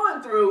actually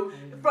flowing through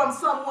from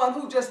someone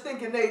who just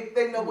thinking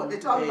they know what they're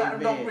talking about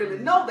and don't really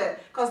know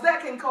that. Because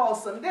that can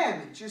cause some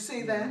damage. You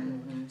see that?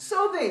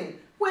 So then,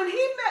 when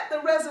he met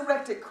the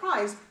resurrected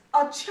Christ,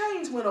 a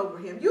change went over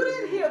him. You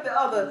didn't hear the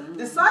other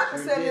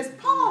disciples say this.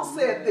 Paul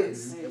said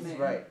this. That's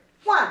right.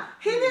 Why?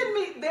 He didn't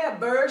meet their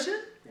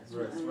version.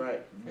 That's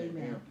right.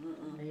 Amen.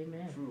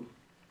 Amen. True.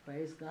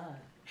 Praise God.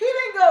 He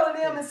didn't go to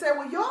them and say,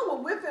 well, y'all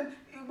were with him.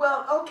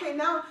 Well, okay,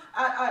 now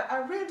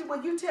I read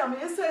what you tell me.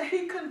 It said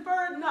he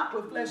conferred not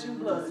with flesh and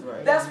blood. That's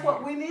right. That's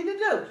what we need to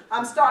do.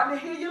 I'm starting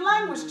to hear your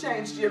language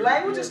change. Your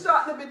language is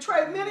starting to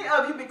betray many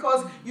of you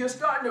because you're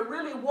starting to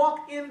really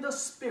walk in the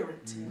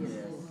spirit.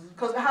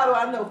 Because how do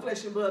I know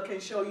flesh and blood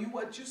can't show you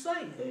what you're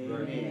saying?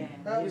 Amen.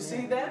 You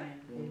see that?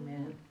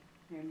 Amen.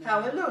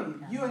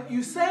 Hallelujah.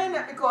 You saying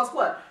that because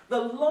what? The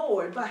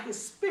Lord, by his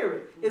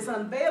Spirit, is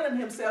unveiling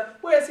himself.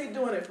 Where is he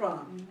doing it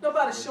from?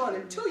 Nobody's showing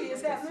it to you.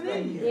 It's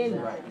happening in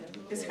you.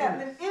 It's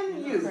happening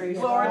in you.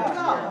 Glory to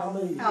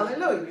God.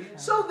 Hallelujah.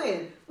 So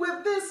then,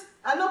 with this,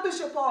 I know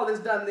Bishop Paul has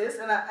done this,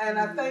 and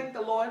I thank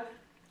the Lord.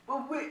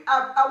 But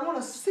I want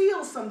to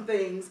seal some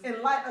things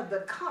in light of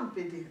the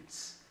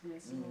confidence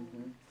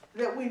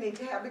that we need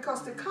to have.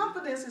 Because the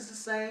confidence is the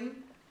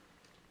same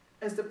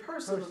as the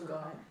person of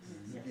God.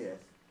 Yes.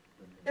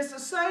 It's the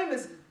same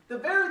as the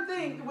very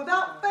thing.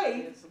 Without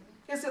faith,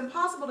 it's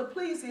impossible to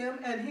please him.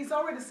 And he's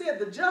already said,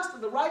 the just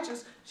and the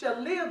righteous shall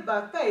live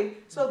by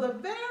faith. So the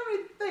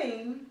very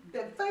thing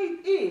that faith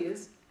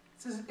is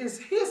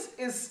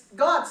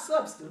God's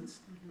substance.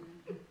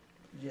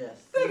 Yes.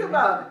 Think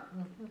about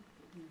it.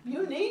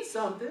 You need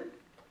something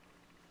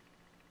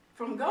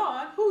from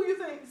God. Who you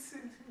think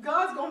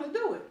God's going to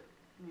do it?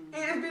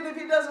 If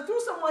he does it through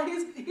someone,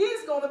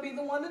 he's going to be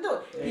the one to do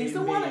it. He's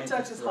the one that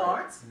touches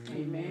hearts.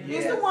 Amen.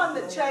 He's the one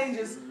that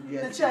changes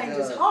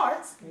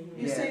hearts.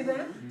 You see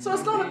that? So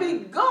it's going to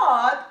be Mm-hmm.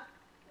 God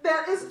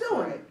that is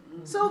doing it.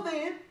 So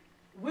then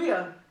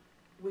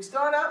we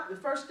start out the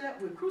first step.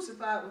 We're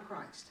crucified with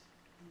Christ.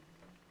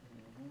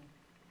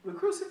 We're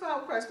crucified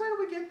with Christ. Where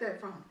did we get that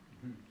from?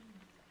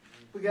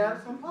 We got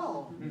it from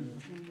Paul,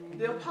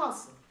 the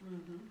apostle,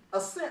 a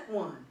sent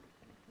one.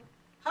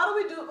 How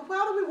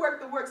do we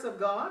work the works of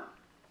God?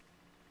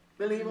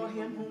 Believe on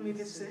him whom he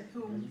has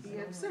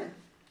sent.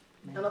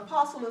 An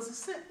apostle is a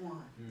sent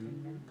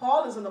one.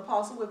 Paul is an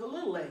apostle with a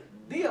little a.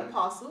 The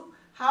apostle.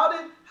 How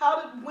did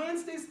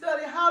Wednesday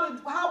study?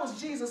 How was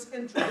Jesus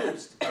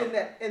introduced in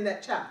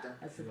that chapter?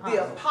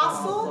 The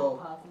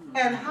apostle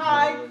and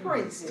high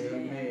priest.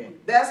 Amen.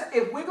 That's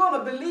if we're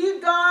going to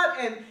believe God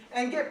and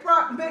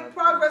make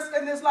progress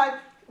in this life.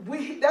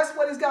 That's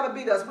what he's got to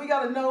be to us. We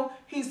got to know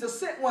he's the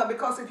sent one,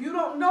 because if you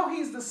don't know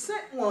he's the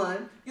sent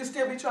one, you'll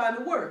still be trying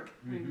to work.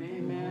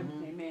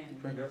 Amen.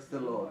 Praise the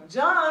Lord.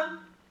 John,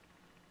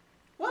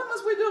 what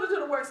must we do to do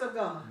the works of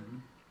God?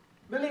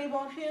 Believe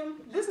on him.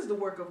 This is the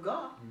work of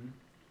God.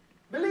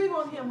 Believe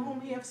on him whom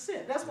he hath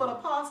sent. That's what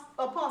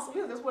apostle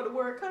is. That's where the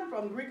word comes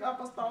from. Greek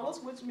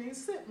apostolos, which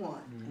means sent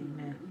one.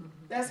 Amen.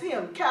 That's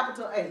him,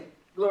 capital A.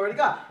 Glory to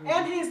God.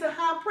 And he's the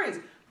high priest.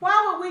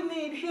 Why would we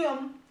need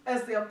him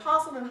as the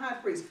apostle and high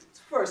priest?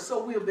 First,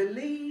 so we'll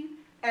believe,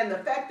 and the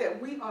fact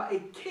that we are a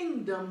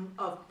kingdom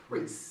of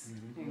priests.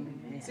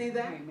 Amen. See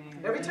that?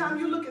 Amen. Every time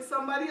you look at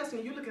somebody else,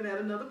 and you're looking at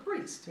another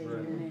priest.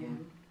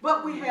 Amen.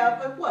 But we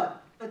have a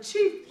what? A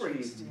chief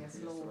priest, Yes,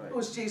 Lord. who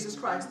is Jesus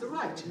Christ the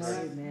righteous.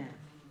 Amen.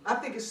 I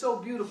think it's so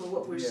beautiful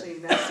what we're Yes.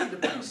 seeing now. See the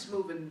priests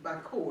moving by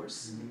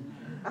course.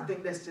 I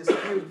think that's just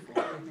beautiful.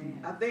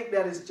 Amen. I think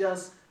that is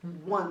just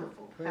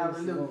wonderful. Praise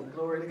Hallelujah. the Lord.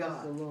 Glory to Praise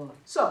God. the Lord.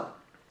 So,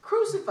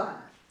 crucified.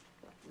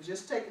 We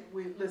just take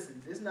it,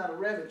 listen, this is not a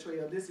rabbit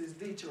trail, this is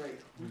the trail.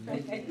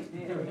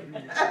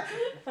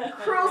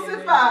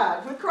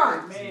 Crucified with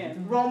Christ.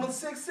 Amen. Romans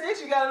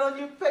 6:6, you got it on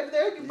your paper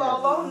there, you can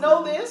follow along.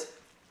 Know this,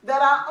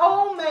 that our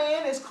old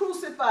man is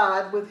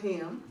crucified with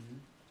him,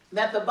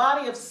 that the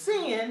body of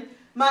sin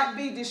might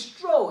be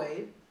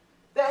destroyed,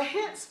 that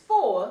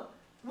henceforth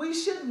we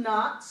should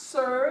not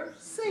serve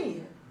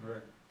sin.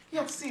 Right. You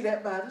have to see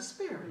that by the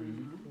Spirit.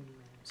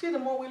 See, the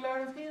more we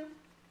learn of him,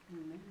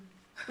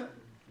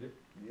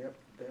 Yep,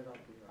 that ought to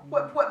be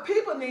right. what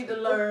people need to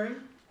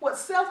learn, what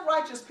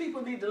self-righteous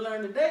people need to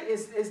learn today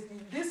is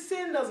this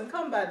sin doesn't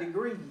come by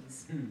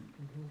degrees.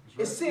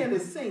 It's sin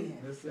is sin.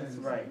 That's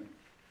right.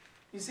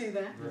 You see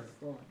that? Yes,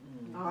 Lord.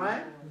 All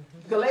right?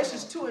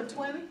 Galatians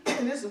 2:20,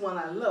 and this is one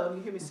I love.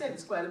 You hear me say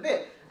this quite a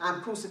bit.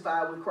 I'm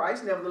crucified with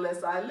Christ,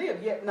 nevertheless I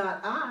live, yet not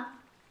I.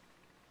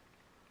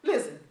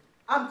 Listen,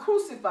 I'm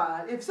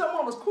crucified. If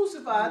someone was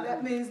crucified,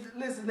 that means,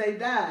 listen, they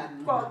died.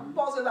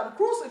 Paul says, I'm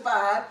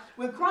crucified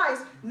with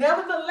Christ,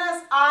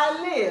 nevertheless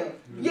I live.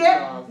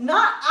 Yet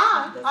not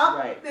I. That's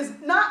right. It's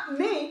not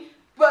me,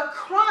 but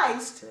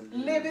Christ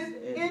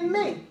liveth in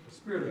me. The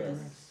Spirit of Yes.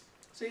 Christ.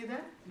 See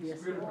that? Yes,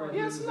 Spirit of Lord. Christ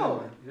Yes, lives in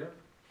Lord. me. Yep.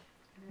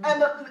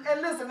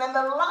 And listen, and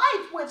the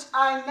life which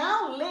I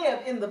now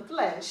live in the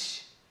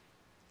flesh,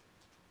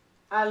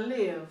 I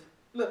live,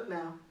 look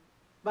now,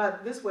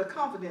 but this is where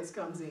confidence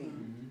comes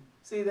in.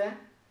 See that?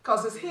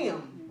 Because it's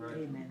him. Right.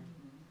 Amen.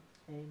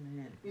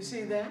 Amen. You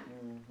see that?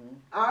 Mm-hmm.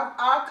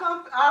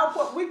 Our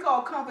what we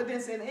call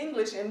confidence in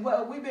English, and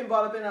what we've been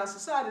brought up in our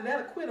society,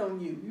 that'll quit on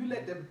you. You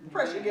let the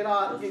pressure get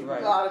hard, That's get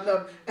right. hard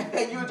enough,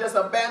 and you just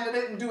abandon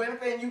it and do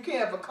anything you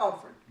can for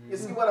comfort. You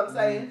see what I'm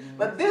saying?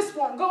 But this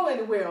won't go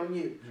anywhere on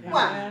you.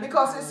 Why?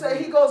 Because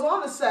he goes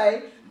on to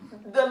say,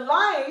 the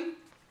life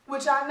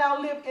which I now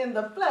live in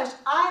the flesh,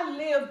 I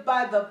live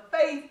by the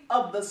faith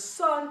of the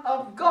Son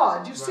of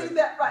God. You see Right.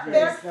 that right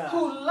Yes, there? God.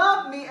 Who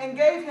loved me and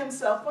gave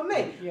himself for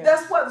me. Yes.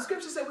 That's what the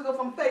scripture says, we go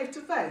from faith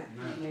to faith.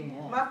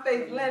 Amen. My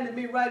faith landed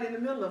me right in the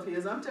middle of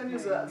his. I'm telling you,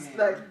 it's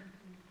like,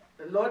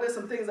 Lord, there's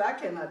some things I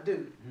cannot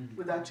do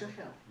without your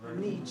help. I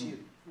need you.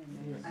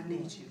 I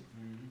need you.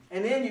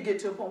 And then you get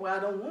to a point where I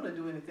don't want to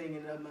do anything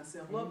in and of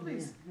myself. Lord,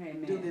 please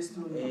Amen. do this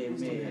through me. Please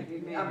do Amen. that.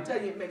 Amen. I'm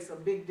telling you, it makes a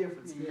big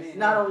difference. Amen.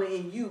 Not only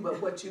in you, but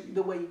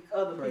the way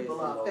other Praise people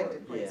the are Lord.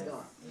 affected. Praise Yes.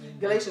 God.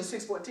 Galatians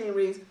 6:14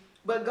 reads,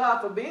 but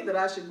God forbid that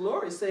I should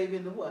glory save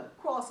in the what?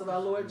 Cross of our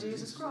Lord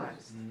Jesus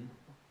Christ.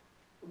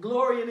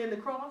 Glorying in the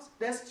cross,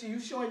 that's you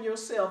showing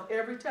yourself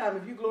every time.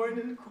 If you glorying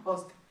in the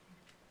cross,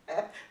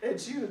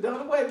 that you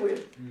done away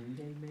with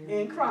Amen.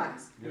 in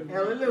Christ. Yep.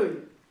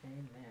 Hallelujah.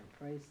 Amen.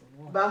 Praise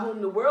the Lord. By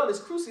whom the world is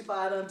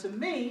crucified unto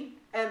me,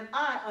 and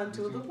I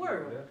unto the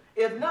world.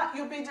 If not,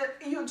 you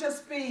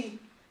just be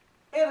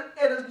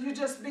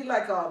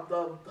like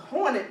the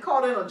hornet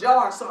caught in a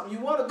jar or something. You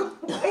want to go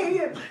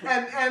away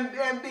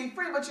and be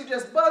free, but you're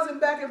just buzzing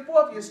back and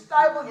forth. You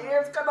stifle, your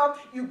ears cut off.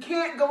 You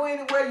can't go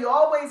anywhere. You're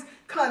always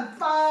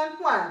confined.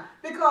 Why?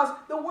 Because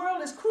the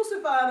world is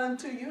crucified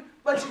unto you,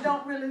 but you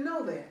don't really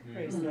know that.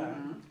 Praise God.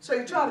 So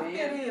you try to Amen.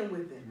 fit in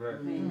with it. Right.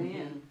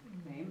 Amen.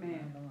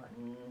 Amen.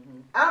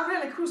 I'm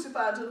really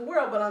crucified to the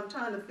world, but I'm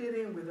trying to fit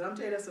in with it. I'm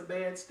telling you, that's a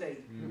bad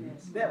state.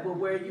 Yes. That will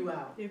wear you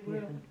out. It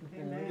will.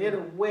 Amen.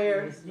 It'll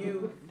wear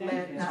you flat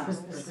Thank you, out.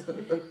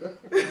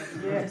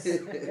 Yes.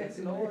 Yes,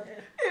 Lord.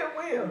 It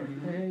will.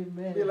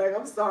 Amen. Be like,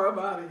 I'm sorry, I'm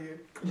out of here.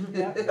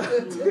 Yeah.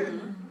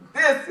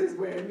 This is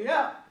wearing me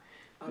out.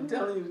 I'm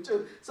telling you the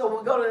truth. So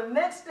we'll go to the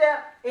next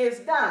step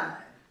is die.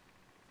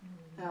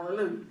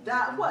 Hallelujah.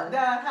 Die what? Die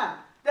how?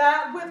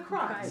 Die with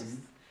Christ.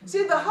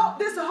 See, this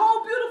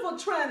whole beautiful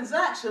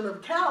transaction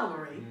of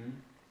Calvary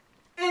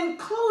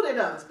included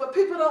us, but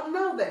people don't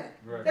know that.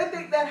 Right. They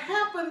think that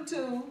happened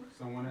to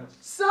Someone else.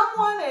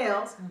 someone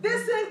else.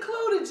 This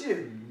included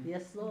you.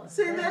 Yes, Lord.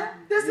 See that?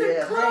 This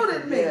Yes.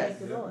 included me. Yes.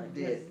 Thank you, Lord.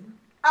 Yes.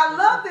 I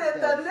love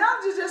that. The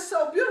analogy is just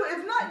so beautiful.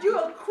 If not,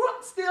 you're a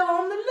crook still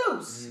on the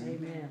loose.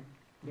 Amen.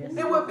 Yes.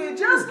 It would be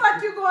just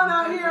like you going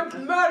out here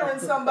murdering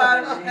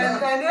somebody,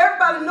 and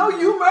everybody know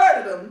you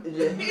murdered them,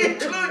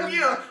 including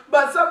you.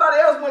 But somebody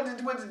else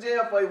went to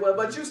jail for you.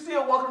 But you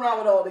still walking around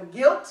with all the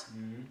guilt.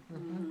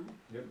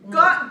 Yep.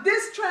 God,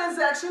 this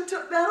transaction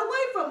took that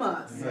away from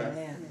us.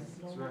 Amen.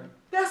 That's right.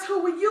 That's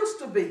who we used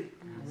to be.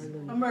 A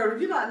Hallelujah. murderer.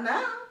 You're not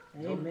now.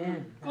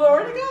 Amen.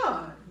 Glory to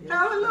God.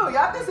 Hallelujah.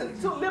 got this, and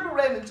it's so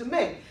liberating to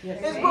me. Yes.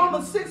 It's Amen.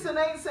 Romans 6 and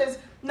 8 says,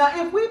 now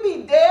if we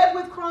be dead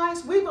with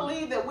Christ, we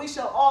believe that we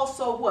shall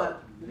also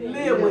what?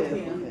 Live with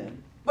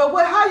him.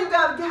 But how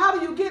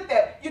do you get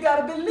that? You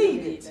got to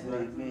believe it.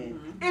 Amen.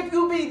 If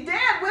you be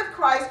dead with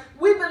Christ,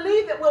 we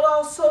believe that we'll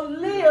also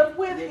live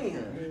with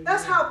him.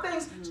 That's how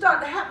things start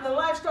to happen. The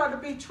life start to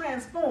be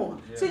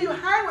transformed. Yeah. So you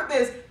hang with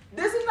this.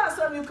 This is not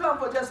something you come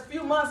for just a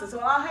few months and so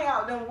I'll hang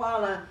out with them a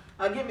while and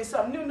I'll get me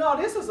something new. No,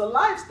 this is a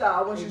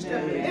lifestyle once you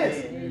step into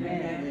this.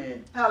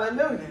 Amen.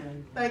 Hallelujah.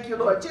 Thank you,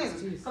 Lord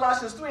Jesus. Jesus.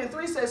 Colossians 3 and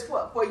 3 says,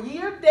 for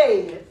ye are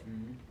dead.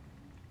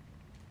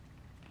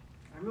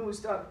 I remember we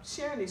started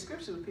sharing these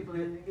scriptures with people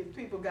and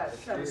people got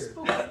kind of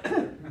spooked.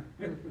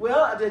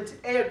 Well,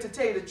 to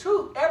tell you the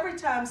truth, every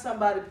time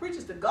somebody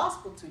preaches the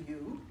gospel to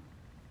you,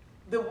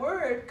 the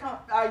word,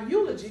 our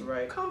eulogy,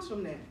 comes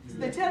from that.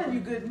 They're telling you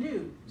good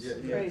news. Yeah.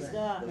 Praise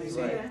God. You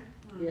see that?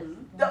 Yes.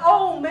 The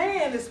old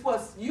man is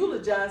what's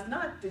eulogized,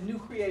 not the new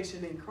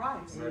creation in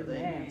Christ.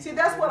 Amen. See,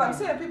 that's what I'm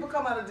saying. People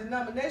come out of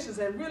denominations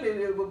and really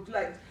they were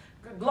like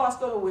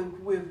glossed over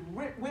with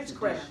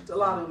witchcraft. A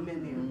lot of them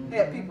in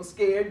there had people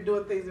scared,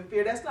 doing things in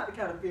fear. That's not the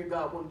kind of fear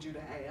God wanted you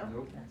to have.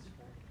 Nope. That's right.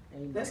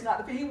 Amen. That's not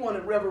the fear. He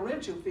wanted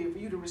reverential fear for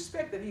you to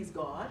respect that he's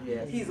God.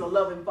 Yes. He's a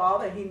loving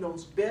Father. And he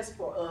knows best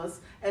for us,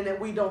 and that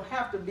we don't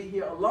have to be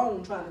here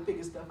alone trying to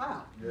figure stuff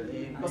out. Yeah.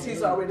 Because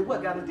he's already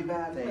got a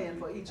divine plan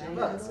for each of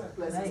us.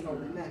 Bless his holy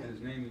And name.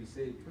 his name is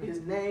Savior. His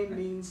name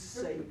means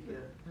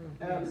Savior.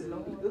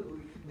 Hallelujah.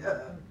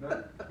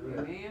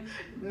 Amen.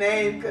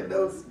 Name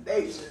connotes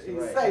nature. He's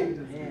Right.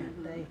 Savior. Amen.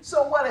 Thank you.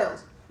 So what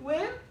else?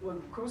 We're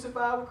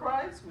crucified with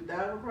Christ, we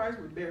died with Christ,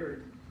 we're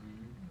buried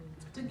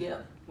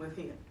together with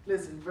him.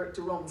 Listen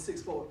to Romans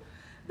 6:4.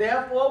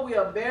 Therefore we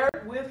are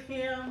buried with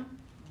him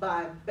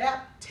by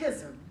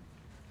baptism.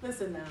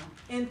 Listen now,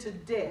 into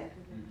death.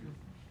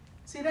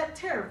 See, that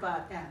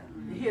terrified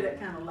Adam. You hear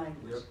that kind of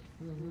language. Yep.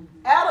 Mhm.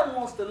 Adam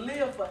wants to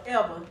live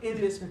forever in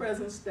this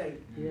present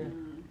state. Yeah.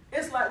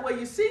 It's like, well,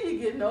 you see you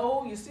getting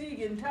old, you see you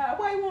getting tired.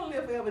 Why you want to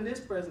live forever in this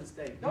present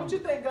state? Don't you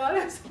think God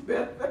has some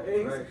better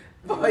things Right.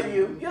 for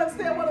you? You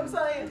understand what I'm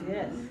saying?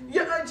 Yes.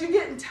 You're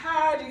getting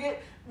tired,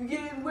 you're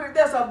getting weird.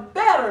 There's a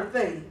better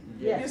thing.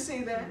 Yes. You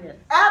see that? Yes.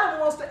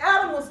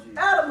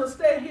 Adam will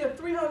stay here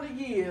 300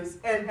 years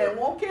and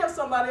won't care if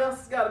somebody else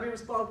has got to be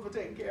responsible for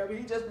taking care of him.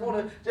 He just want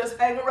to just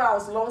hang around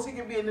so long as he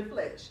can be in the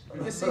flesh.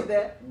 You see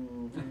that?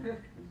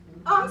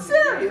 I'm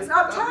serious.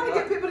 I'm trying to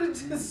get people to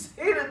just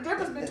see the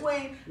difference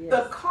between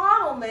the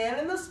carnal man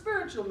and the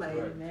spiritual man.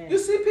 Amen. You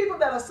see people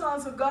that are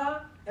sons of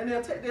God and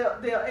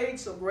they'll age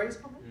so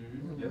gracefully.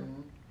 Yep.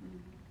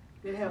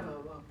 They have a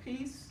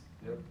peace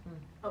Yep.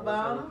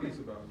 about Have a them. peace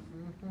about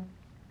him. Mhm.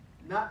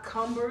 Not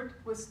cumbered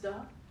with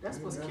stuff. That's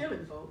what's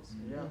killing folks.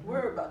 Yeah.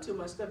 Worry about too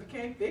much stuff. You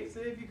can't fix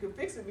it. If you can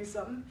fix it, be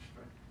something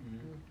different.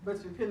 But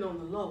it's depending on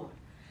the Lord.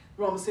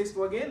 Romans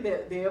 6:4 again.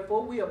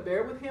 Therefore we are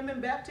buried with him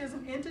in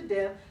baptism into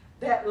death,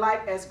 that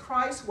like as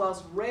Christ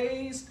was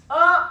raised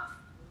up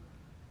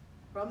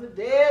from the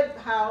dead,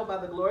 how? By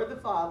the glory of the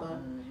Father,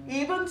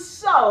 even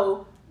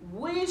so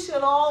we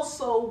should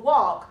also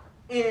walk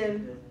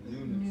in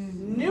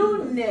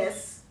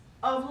newness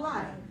of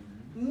life.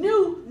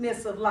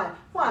 Newness of life.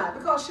 Why?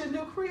 Because you're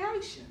new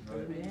creation.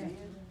 Amen.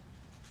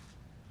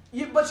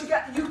 But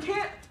you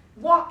can't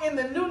walk in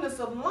the newness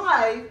of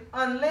life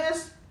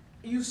unless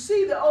you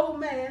see the old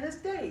man is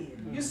dead.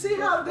 You see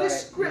how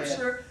this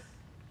scripture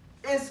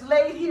is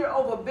laid here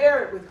over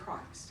buried with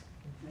Christ.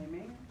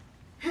 Amen.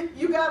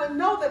 You got to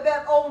know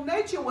that old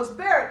nature was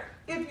buried.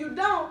 If you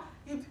don't,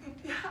 why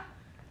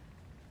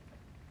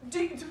do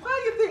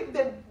you think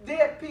that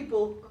dead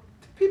people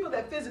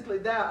that physically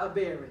die are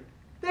buried?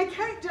 They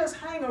can't just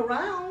hang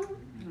around.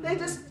 They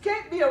just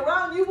can't be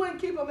around. You wouldn't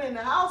keep them in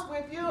the house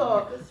with you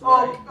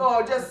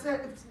or just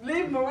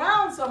leave them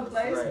around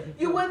someplace. Right.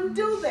 You wouldn't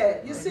do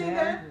that. You see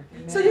that?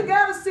 So you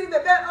got to see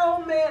that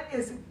old man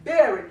is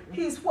buried.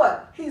 He's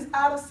what? He's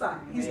out of sight.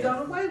 He's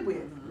done away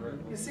with.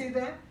 You see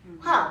that?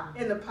 How?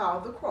 In the power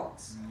of the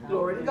cross.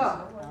 Glory to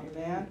God.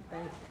 Amen.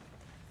 Thank you.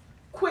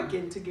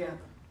 Quickened together.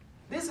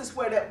 This is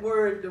where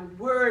the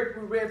word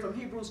we read from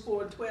Hebrews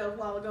 4:12 a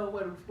while ago,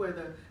 where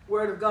the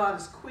word of God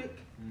is quick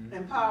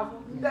and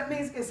powerful. That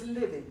means it's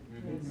living.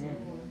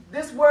 Amen.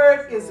 This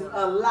word is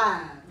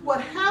alive. What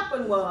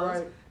happened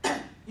was,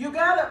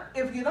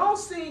 if you don't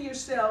see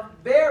yourself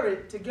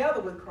buried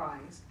together with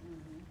Christ,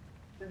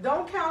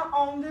 don't count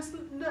on this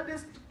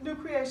new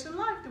creation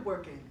life to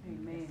work in.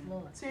 Amen.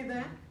 Lord. See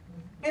that?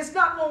 It's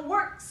not going to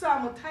work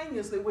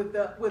simultaneously with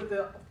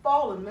the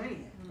fallen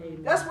man.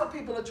 Amen. That's what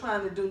people are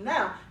trying to do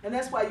now, and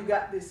that's why you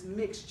got this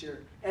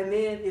mixture, and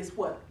then it's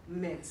what?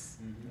 Mess.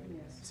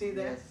 Yes. See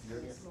that?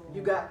 Yes, Lord.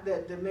 You got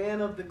the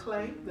man of the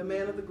clay, the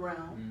man of the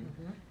ground.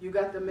 Mhm. You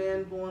got the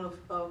man born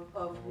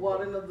of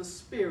water and of the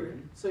spirit.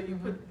 So you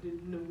put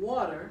the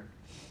water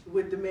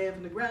with the man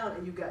from the ground,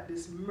 and you got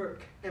this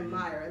murk and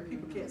mire, and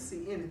people can't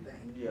see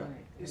anything. Yeah.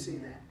 Right. You see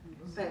that?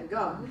 Amen. Thank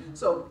God.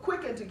 So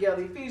quicken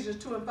together,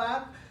 Ephesians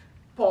 2:5.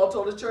 Paul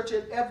told the church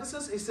at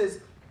Ephesus, he says,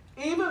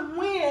 even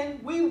when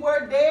we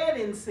were dead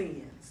in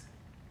sins.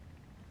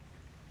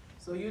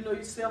 So you know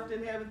yourself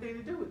didn't have anything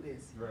to do with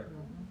this. Right.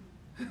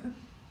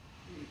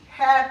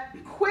 Hath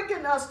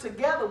quickened us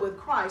together with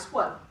Christ.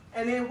 What?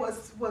 And then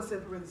what's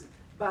in parentheses?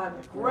 By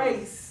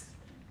grace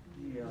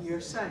Yes.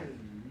 you're saved.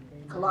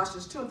 Mhm.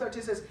 Colossians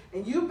 2:13 says,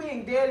 and you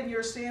being dead in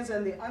your sins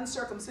and the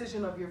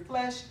uncircumcision of your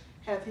flesh,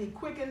 hath he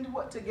quickened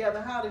what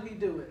together? How did he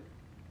do it?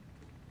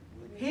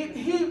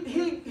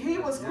 He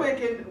was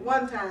quickened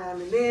one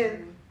time and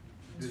then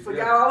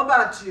forgot all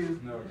about you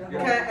No.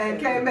 and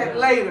came back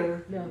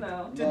later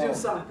No. to do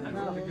something.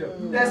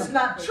 No. That's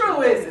not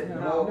true, is it?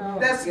 No.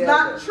 That's Together.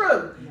 not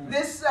true.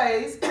 This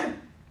says,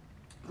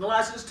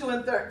 Colossians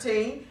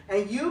 2:13,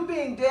 and you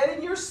being dead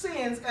in your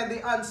sins and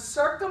the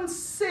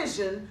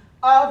uncircumcision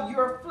of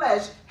your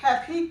flesh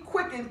hath he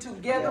quickened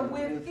together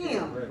with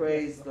him,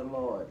 Praise the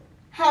Lord.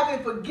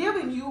 having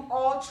forgiven you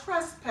all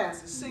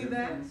trespasses. See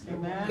that?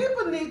 Amen.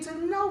 People need to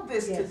know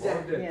this Yes. today.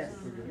 All day. Yes,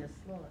 yes,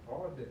 Lord.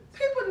 All day.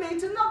 People need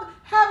to know that.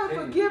 Having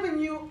Amen. forgiven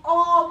you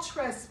all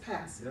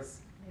trespasses. Yes.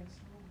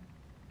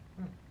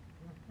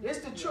 It's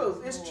the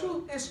truth. It's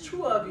true. It's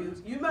true of you.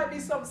 You might be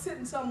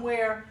sitting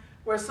somewhere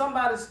where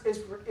somebody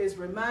is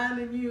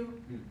reminding you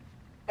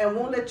and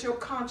won't let your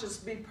conscience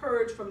be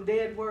purged from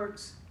dead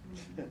works.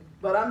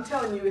 But I'm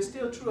telling you, it's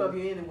still true of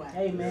you anyway.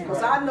 Amen.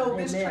 Because I know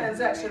this Amen.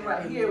 transaction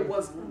right here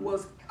was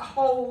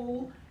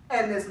whole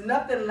and there's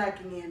nothing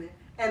lacking in it.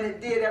 And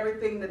it did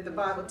everything that the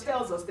Bible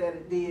tells us that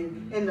it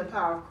did in the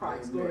power of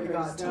Christ. Glory to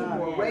God. Praise Two God.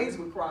 more raised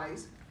with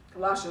Christ.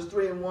 Colossians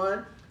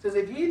 3:1 says,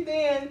 if ye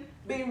then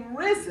be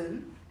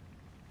risen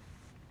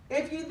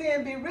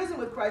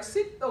with Christ,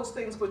 seek those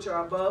things which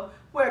are above,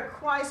 where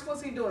Christ,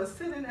 what's he doing?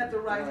 Sitting at the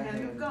right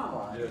hand of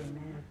God. Yes.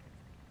 Amen.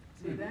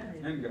 See that?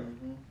 In God.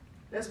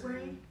 That's where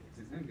he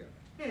It's in God.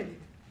 in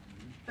it.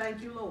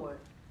 Thank you, Lord.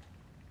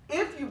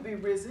 If you be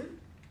risen,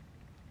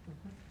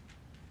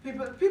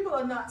 people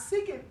are not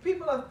seeking,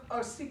 people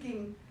are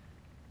seeking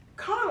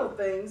carnal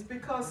things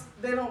because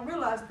they don't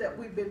realize that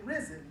we've been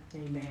risen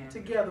Amen.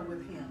 together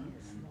with him.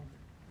 Yes,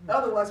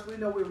 Lord. Otherwise, we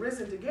know we're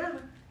risen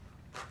together.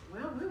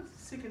 Well, we're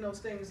seeking those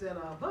things that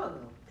are above.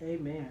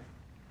 Amen.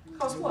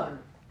 Because what?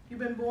 You've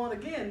been born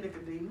again,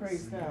 Nicodemus.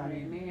 Praise God.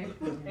 Amen.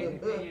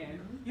 Amen.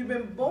 You've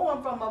been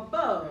born from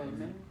above.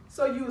 Amen.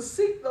 So you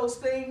seek those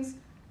things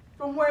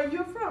from where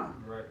you're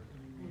from. Right.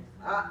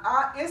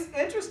 It's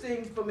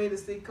interesting for me to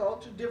see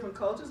different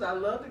cultures. I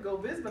love to go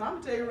visit, but I'm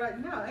gonna tell you right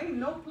now, ain't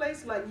no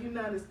place like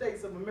United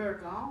States of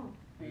America home.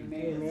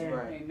 Amen. That's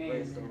right. Amen.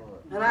 Praise the Lord.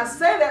 And I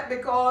say that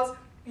because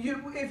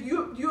if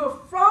you're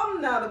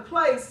from now the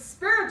place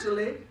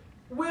spiritually,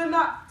 we're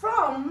not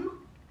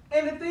from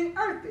anything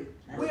earthy.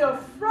 We are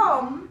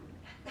from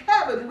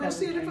heaven. We're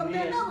seated from the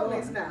Yes,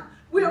 heavenlies Lord. now.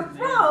 We are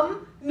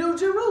from New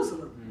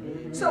Jerusalem.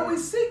 Mhm. So we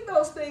seek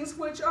those things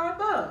which are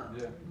above.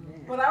 Yeah.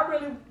 But I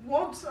really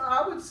want to,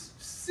 I would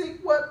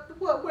seek where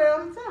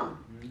I'm from.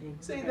 Mhm.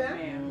 See that?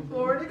 Amen.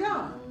 Glory to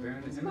God.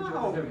 Bearing the It's image my of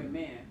home. heaven.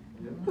 Amen.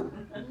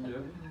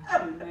 Yeah.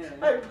 Amen.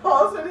 Like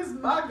Paul said, it's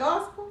my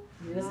gospel.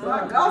 Yes, My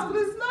Lord. gospel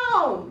is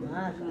known.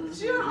 My God.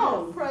 It's your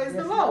home. Praise Yes,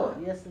 the Lord.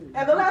 Yes, it is.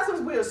 And the last one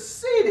is we are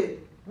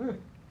seated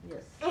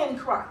Yes. in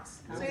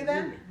Christ. See that?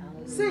 Hallelujah.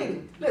 Hallelujah.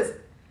 Seated. Listen.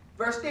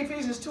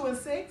 Ephesians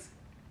 2:6.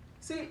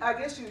 See, I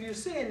guess you're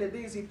seeing that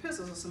these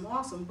epistles are some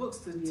awesome books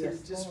to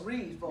Yes, just Lord.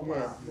 read for a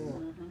Yes, while.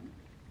 Lord. Mhm.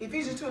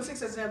 Ephesians 2:6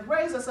 says, and have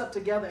raised us up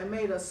together and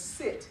made us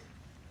sit.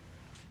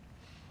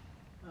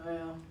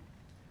 Well,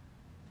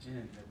 In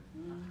heaven.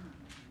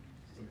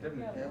 Mhm.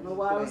 Heaven. I don't know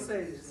why I would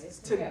say this. It's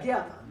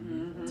together.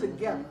 Mhm.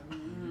 Together.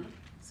 Mhm.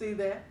 See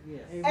that?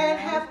 Yes. And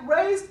have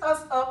raised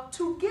us up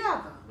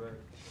together. Right.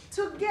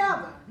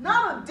 Together.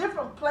 Not a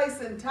different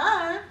place and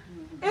time.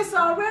 It's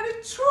already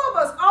true of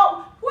us.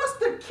 Oh, what's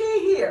the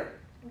key here?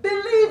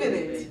 Believe in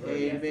it. Yes,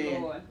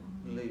 Amen. Lord.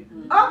 Believe.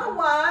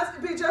 Otherwise,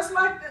 it'd be just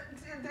like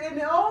in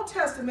the Old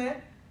Testament,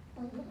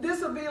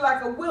 this would be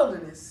like a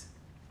wilderness.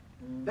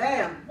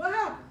 Bam. What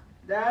happened?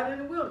 Died in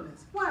the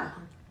wilderness. Why?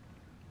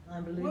 We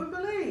Unbelief.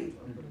 believe.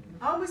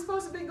 Are we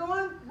supposed to be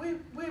going?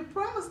 We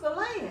promised the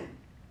land.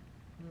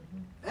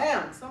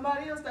 Bam.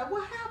 Somebody else died.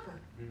 What happened?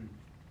 Mhm.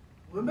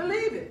 We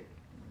believe it.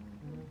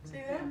 See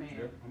that? Amen.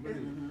 Yep. I'm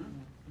believing.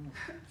 Mhm.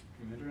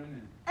 I'm entering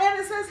in. And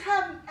it says,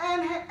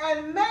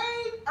 and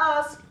made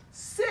us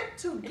sit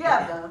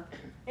together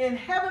in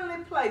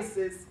heavenly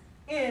places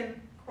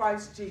in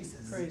Christ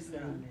Jesus. Praise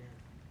God.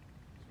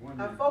 It's one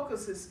Our man.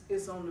 focus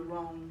is on the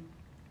wrong.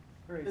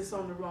 Praise It's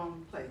on the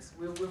wrong place.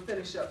 We'll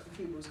finish up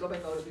Hebrews. Go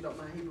back over if you don't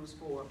mind. Hebrews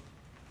 4.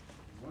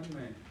 One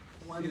man.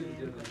 One Seated man.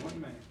 together,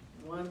 one man.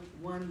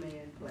 One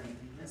man plan.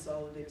 That's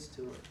all it is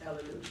to it.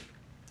 Hallelujah.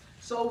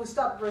 So we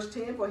stop at verse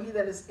 10. For he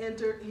that is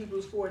entered,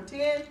 Hebrews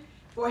 4:10.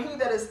 For he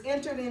that is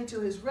entered into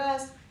his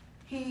rest,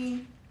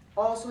 he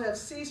also have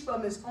ceased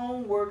from his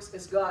own works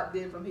as God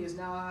did from his.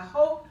 Now I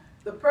hope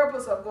the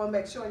purpose of going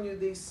back showing you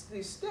these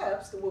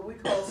steps, what we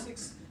call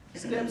 6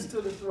 steps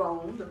to the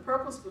throne, the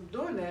purpose for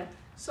doing that,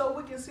 so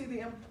we can see the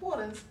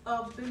importance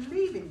of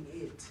believing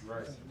it.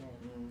 Right.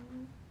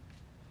 Amen.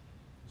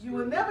 You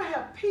will never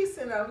have peace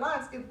in our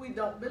lives if we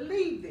don't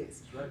believe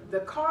this. That's right. The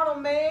carnal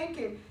man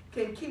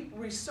can keep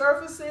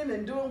resurfacing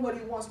and doing what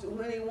he wants to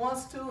when he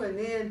wants to, and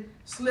then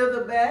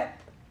slither back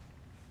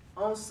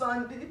on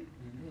Sunday.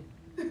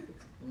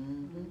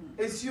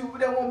 It's you,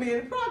 there won't be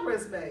any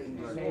progress made.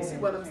 Right. You see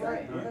what I'm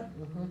saying? Right.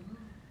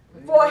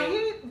 For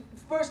he,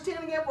 verse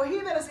 10 again, for he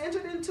that has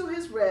entered into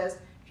his rest,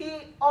 he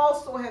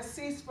also has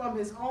ceased from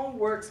his own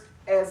works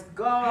as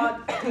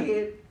God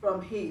did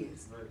from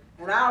his. Right.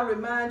 And I'll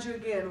remind you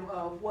again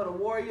of what a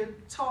warrior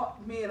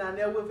taught me, and I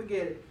never will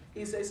forget it.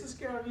 He said,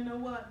 Sister Carol, you know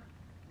what?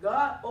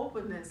 God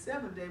opened that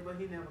 7th day, but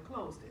he never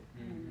closed it.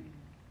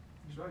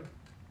 That's right.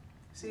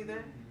 See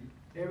that?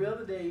 Every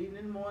other day, even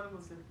in the morning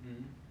was the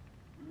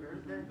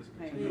first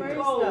day. He Praise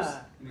closed,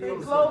 God.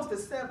 he closed the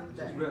 7th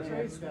day.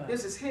 Praise God.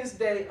 This is his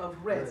day of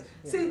rest.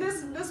 Yes. See,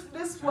 this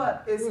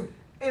what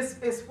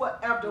is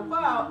what after a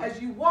while, as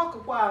you walk a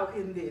while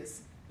in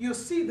this, you'll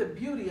see the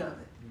beauty of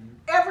it.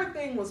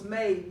 Everything was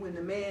made when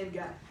the man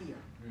got here.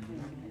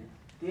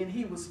 Then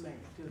he was made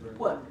to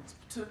what?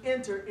 To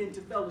enter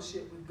into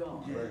fellowship with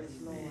God. Yes.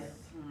 Lord.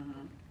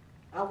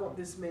 I want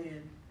this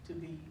man to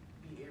be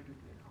everywhere.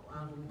 I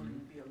don't want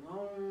him to be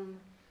alone.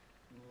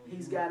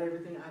 He's got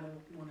everything. I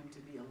don't want him to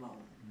be alone.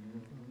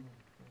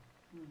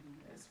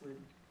 That's when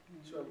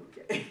trouble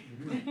came.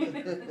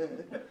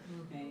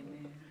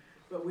 Amen.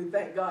 But we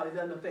thank God it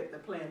doesn't affect the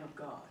plan of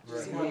God. You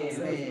Right. see what I'm Amen.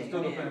 saying?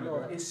 Still a fan of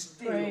God. It's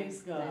still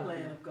Praise the God.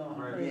 plan of God.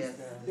 Right. Praise Yes.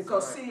 God.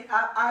 Because see,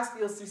 I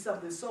still see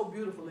something so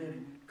beautiful in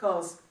it.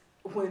 Because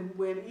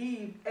when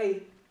Eve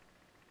ate,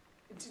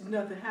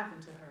 nothing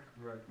happened to her.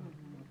 Right.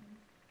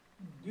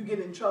 You get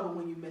in trouble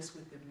when you mess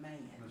with the man.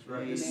 That's right.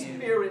 The Amen.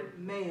 spirit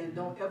man.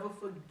 Don't ever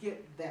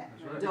forget that.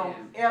 That's right. Don't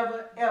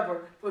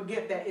ever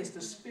forget that. It's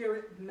the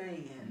spirit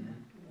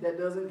man that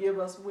doesn't give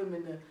us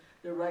women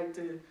the right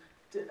to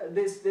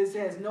this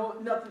has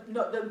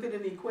doesn't fit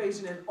in the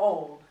equation at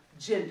all,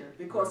 gender,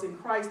 because in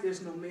Christ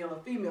there's no male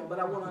or female. But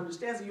I want to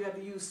understand, so you have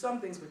to use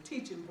some things for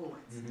teaching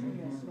points.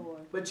 Yes,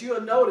 Lord. But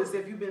you'll notice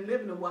if you've been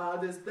living a while,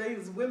 there's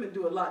things women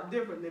do a lot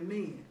different than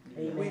men.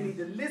 Amen. We need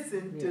to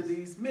listen to Yes.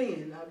 these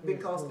men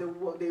because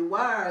Lord. they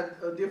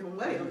wired a different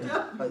way. I'm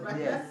telling you, right?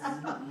 Yes.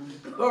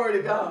 Glory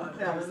to God.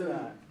 Praise Hallelujah.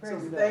 God. So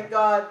Praise we God. thank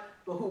God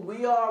for who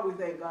we are. We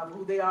thank God for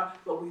who they are.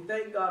 But we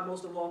thank God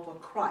most of all for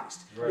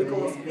Christ. Right.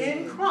 Because Amen.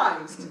 in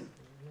Christ,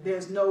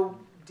 there's no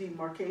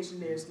demarcation.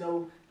 There's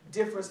no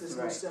difference. There's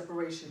no Right.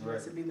 separation. Right.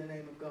 Blessed be the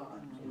name of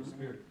God. Holy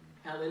Spirit.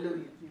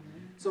 Hallelujah.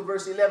 So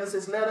verse 11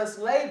 says, let us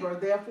labor,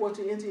 therefore,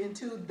 to enter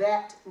into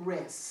that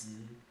rest.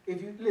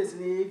 If you listen,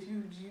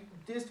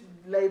 this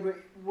labor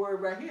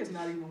word right here is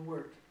not even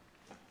work.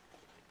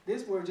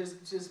 This word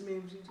just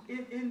means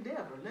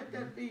endeavor. Let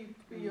that be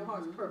your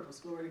heart's purpose.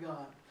 Glory to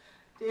God.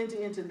 To enter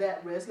into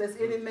that rest, lest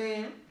any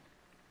man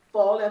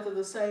fall after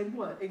the same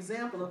what?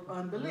 Example of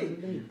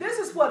unbelief. This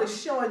is what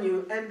is showing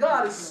you, and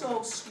God is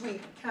so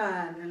sweet,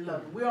 kind, and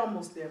loving. We're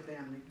almost there,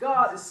 family.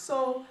 God is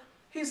so,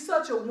 he's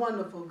such a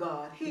wonderful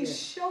God. He's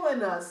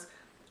showing us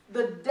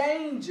the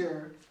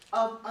danger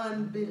of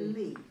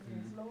unbelief.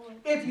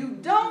 If you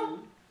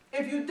don't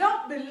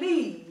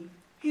believe,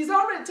 he's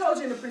already told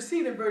you in the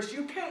preceding verse,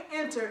 you can't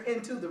enter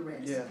into the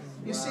rest. Yes.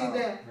 You see Wow.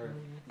 that? Right.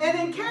 And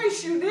in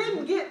case you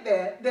didn't get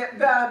that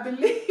by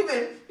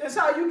believing, that's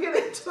how you get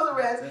into the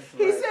rest. That's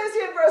He right. says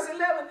here in verse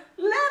 11,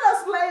 let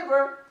us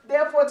labor,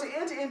 therefore, to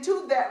enter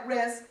into that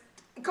rest,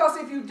 because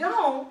if you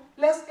don't,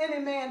 lest any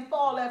man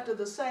fall after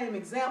the same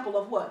example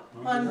of what?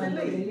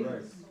 Unbelief.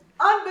 Right.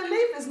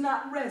 Unbelief is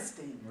not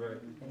resting. Right.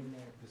 Amen.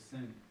 The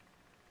sin.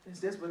 It's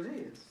just what it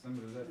is.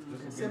 Simply that.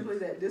 Disobedience. Simply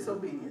that,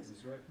 disobedience.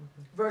 That's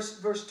right.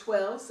 Verse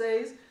 12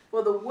 says,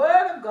 for the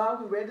word of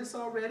God, we read this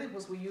already,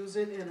 because we use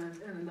it in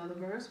another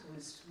verse,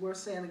 it's worth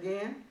saying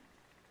again.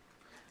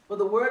 For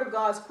the word of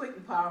God is quick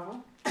and powerful,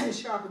 and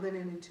sharper than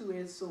any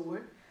two-edged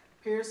sword,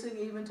 piercing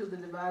even to the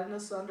dividing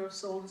asunder of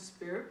soul and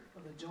spirit,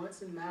 of the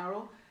joints and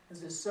marrow,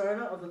 as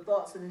discerner of the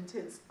thoughts and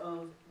intents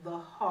of the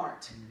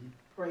heart.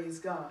 Praise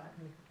God.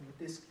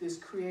 This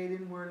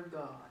creating word of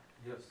God.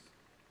 Yes.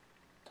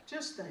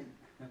 Just think.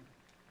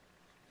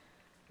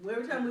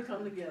 Every time we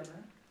come together,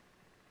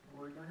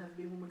 or it don't have to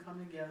be when we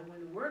come together, when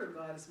the word of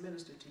God is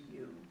ministered to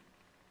you,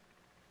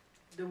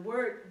 the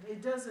word,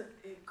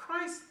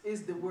 Christ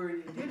is the word,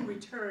 it didn't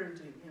return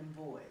to him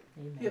void.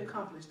 Amen. He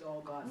accomplished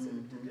all God sent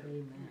him to do.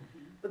 Amen.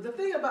 But the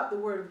thing about the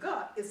word of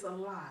God, it's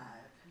alive.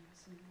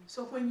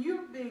 So when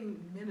you're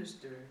being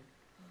ministered,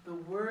 the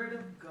word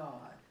of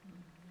God,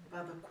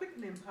 by the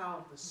quickening power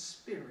of the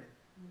Spirit,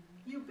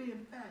 you're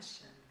being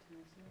fashioned.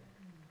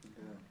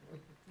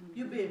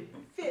 You're being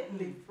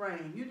fitly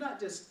framed. You're not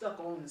just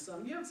stuck on to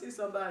something. You ever see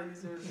somebody who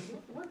says,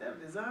 what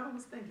that designer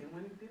was thinking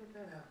when he built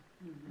that out?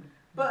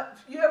 But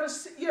you ever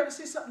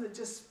see something that's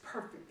just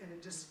perfect and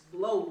it just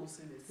flows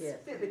and it's Yes.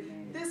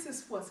 fitting? This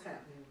is what's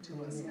happening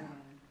to us now.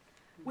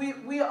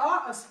 We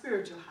are a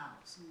spiritual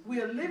house.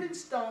 We are living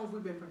stones.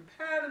 We've been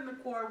prepared in the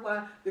quarry.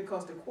 Why?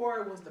 Because the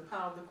quarry was the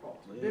power of the cross.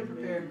 We've been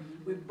prepared.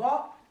 We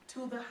brought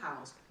to the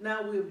house.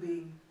 Now we're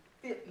being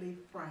fitly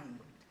framed.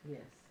 Yes.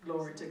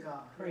 Glory to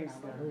God. Praise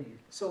God.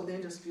 So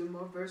then just a few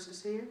more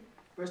verses here.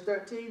 Verse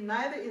 13,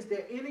 neither is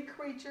there any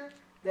creature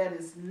that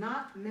is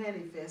not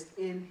manifest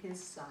in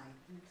his sight.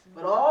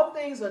 But all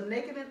things are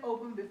naked and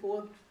open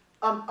before,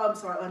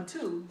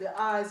 unto the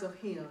eyes of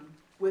him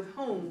with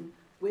whom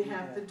we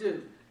have to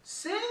do.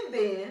 Seeing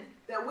then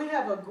that we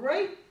have a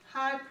great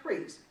high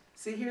priest.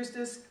 See, here's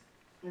this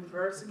in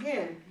verse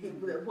again.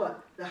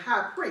 What? The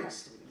high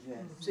priest. Yes.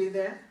 See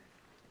that?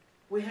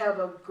 We have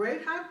a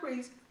great high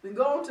priest. We can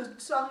go on to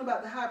talking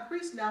about the high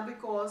priest now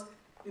because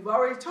we've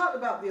already talked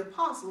about the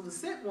apostle, the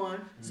sent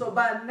one. So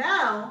by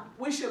now,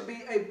 we should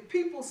be a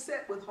people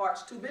set with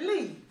hearts to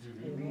believe.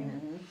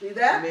 Amen. See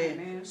that?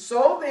 Amen.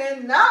 So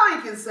then, now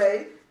he can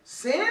say,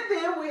 seeing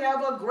then we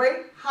have a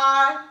great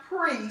high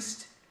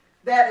priest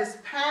that is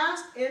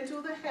passed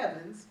into the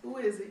heavens. Who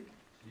is he?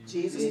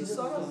 Jesus, the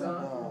Son of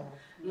God.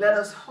 Let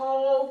us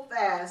hold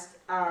fast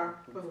our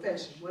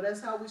profession. Well,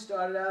 that's how we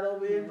started out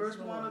over in verse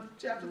 1 of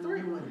chapter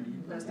 3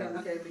 when last time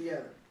we came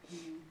together.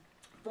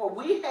 For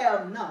we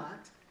have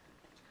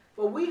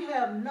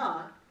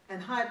not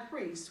an high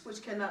priest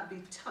which cannot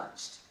be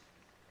touched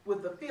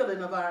with the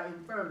feeling of our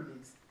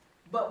infirmities,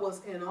 but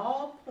was in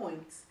all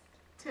points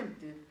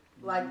tempted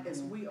like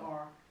as we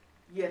are,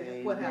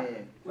 yet what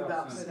happened?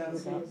 Without sin.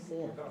 Without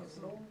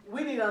sin.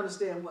 We need to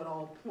understand what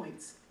all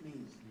points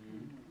means.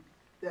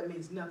 That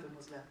means nothing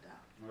was left out.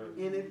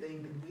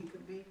 Anything that we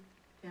could be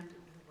tempted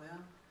with. Well,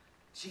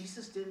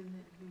 Jesus didn't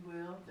do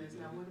well. That's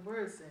not what the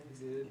word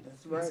says.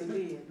 That's Yes, right. he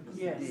did.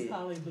 Yes.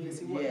 Hallelujah. Yes,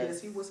 he was.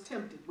 Yes, he was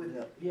tempted with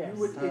it. Yes.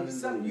 If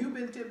something you've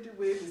been tempted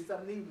with, it's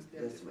something he was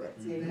tempted That's with. right.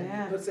 See that?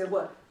 Amen. But said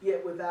what?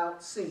 Yet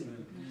without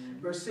sin.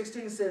 Verse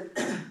 16 said,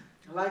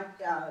 like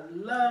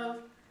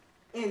love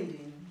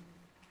ending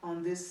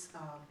on this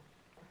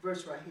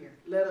verse right here.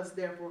 Let us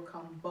therefore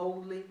come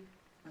boldly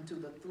unto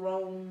the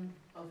throne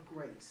of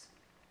grace.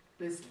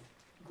 Listen,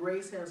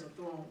 grace has a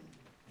throne.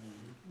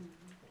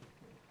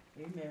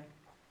 Amen.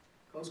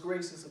 Because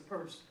grace is a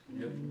person.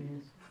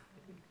 Amen.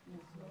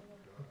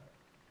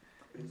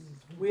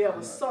 We have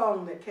a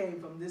song that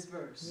came from this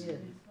verse. Yes.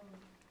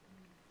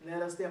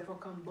 Let us therefore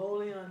come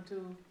boldly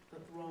unto the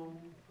throne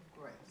of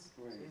grace.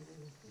 Grace.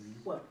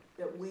 What?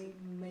 That we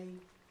may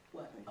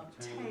what?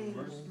 Obtain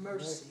mercy.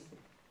 mercy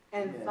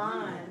and Yes.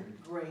 find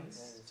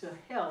grace to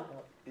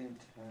help in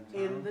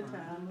the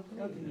time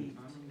of need.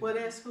 Well,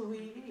 that's who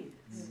he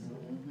is.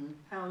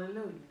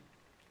 Hallelujah.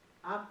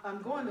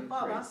 I'm going to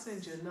Father, I'll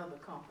send you another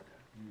comforter.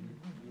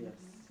 Yes.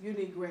 You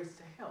need grace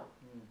to help.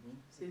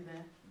 See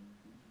that?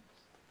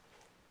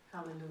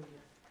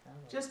 Hallelujah.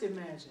 Just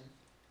imagine.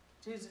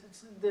 Jesus,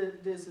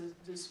 there's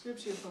a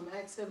scripture from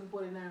Acts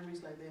 7:49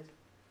 reads like this.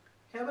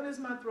 Heaven is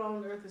my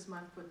throne, earth is my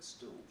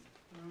footstool.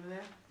 Remember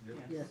that?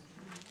 Yes.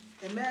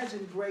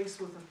 Imagine grace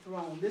with a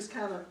throne. This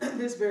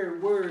very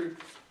word,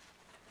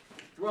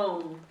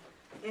 throne,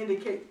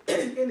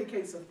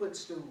 indicates a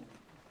footstool.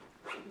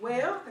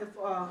 Well, if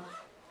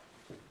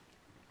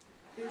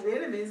his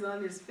enemies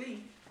on his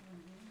feet,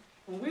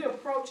 when we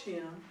approach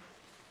him,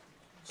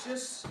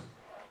 just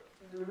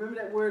remember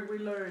that word we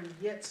learned,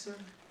 yetzer,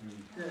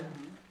 to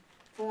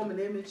form an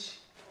image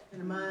in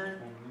the mind.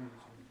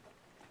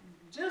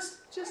 Just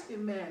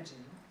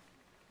imagine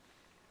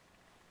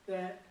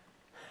that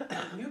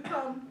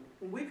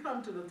when we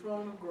come to the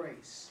throne of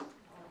grace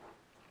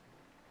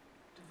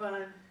to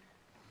find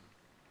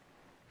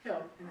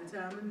help in the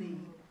time of need.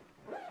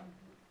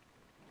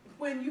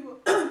 When you,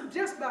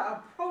 just by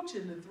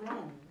approaching the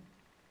throne,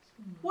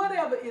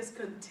 whatever is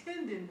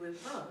contending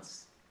with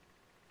us,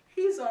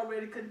 he's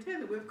already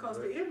contended with because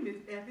the enemy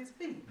is at his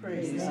feet.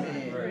 Praise God.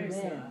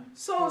 Amen.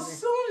 So as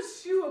soon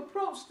as you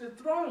approach the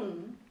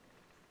throne,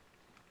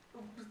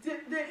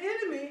 the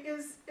enemy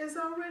is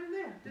already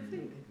there,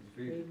 defeated.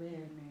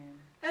 Amen.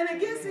 And it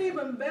gets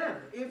even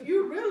better if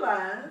you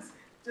realize,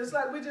 just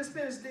like we just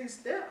finished these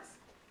steps,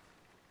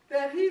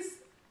 that he's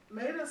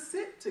made us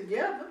sit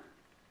together.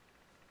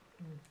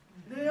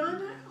 They're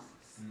under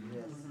house.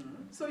 Yes.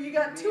 So you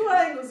got two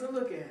angles to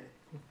look at it.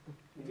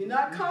 If you're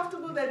not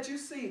comfortable that you're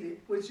seated,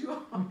 which you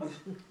are,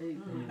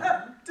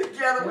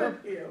 together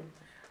with him,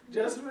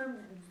 just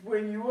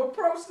when you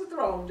approach the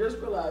throne, just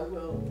realize,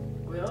 well,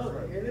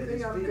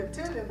 anything I'm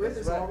contending with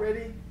is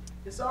already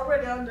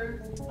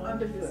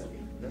under his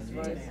feet. That's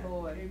right. Yes,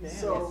 Lord. Amen. Yes,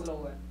 So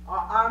Lord.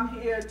 I'm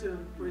here to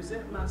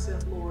present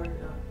myself, Lord,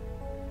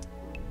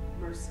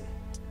 mercy,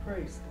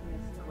 Praise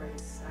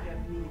grace. I have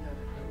need of it.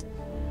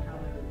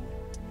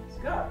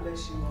 Hallelujah. God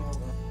bless you all.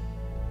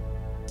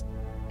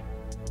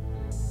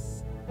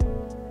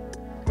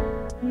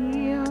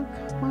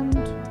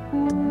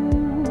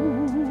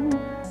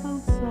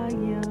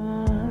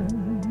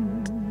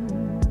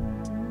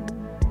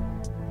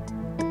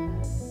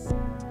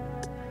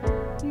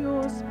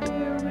 Your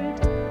spirit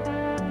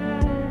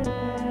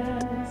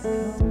has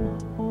come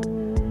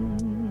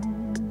home.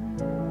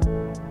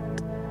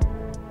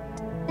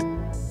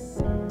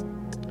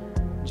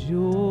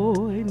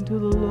 Joy to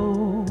the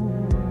Lord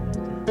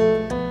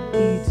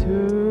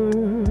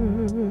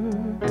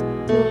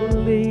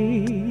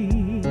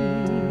eternally.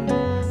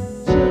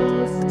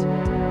 Just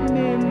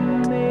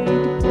men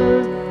made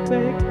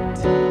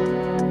perfect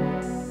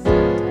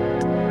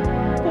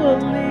for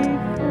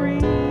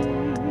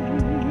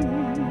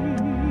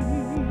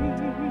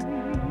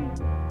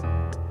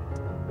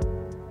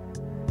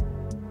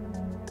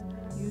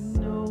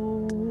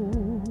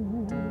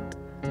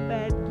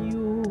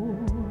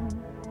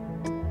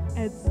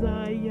at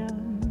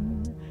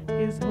Zion,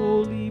 His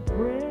holy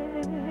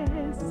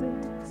presence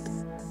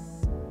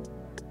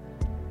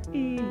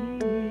is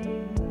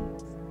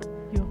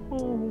your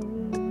home.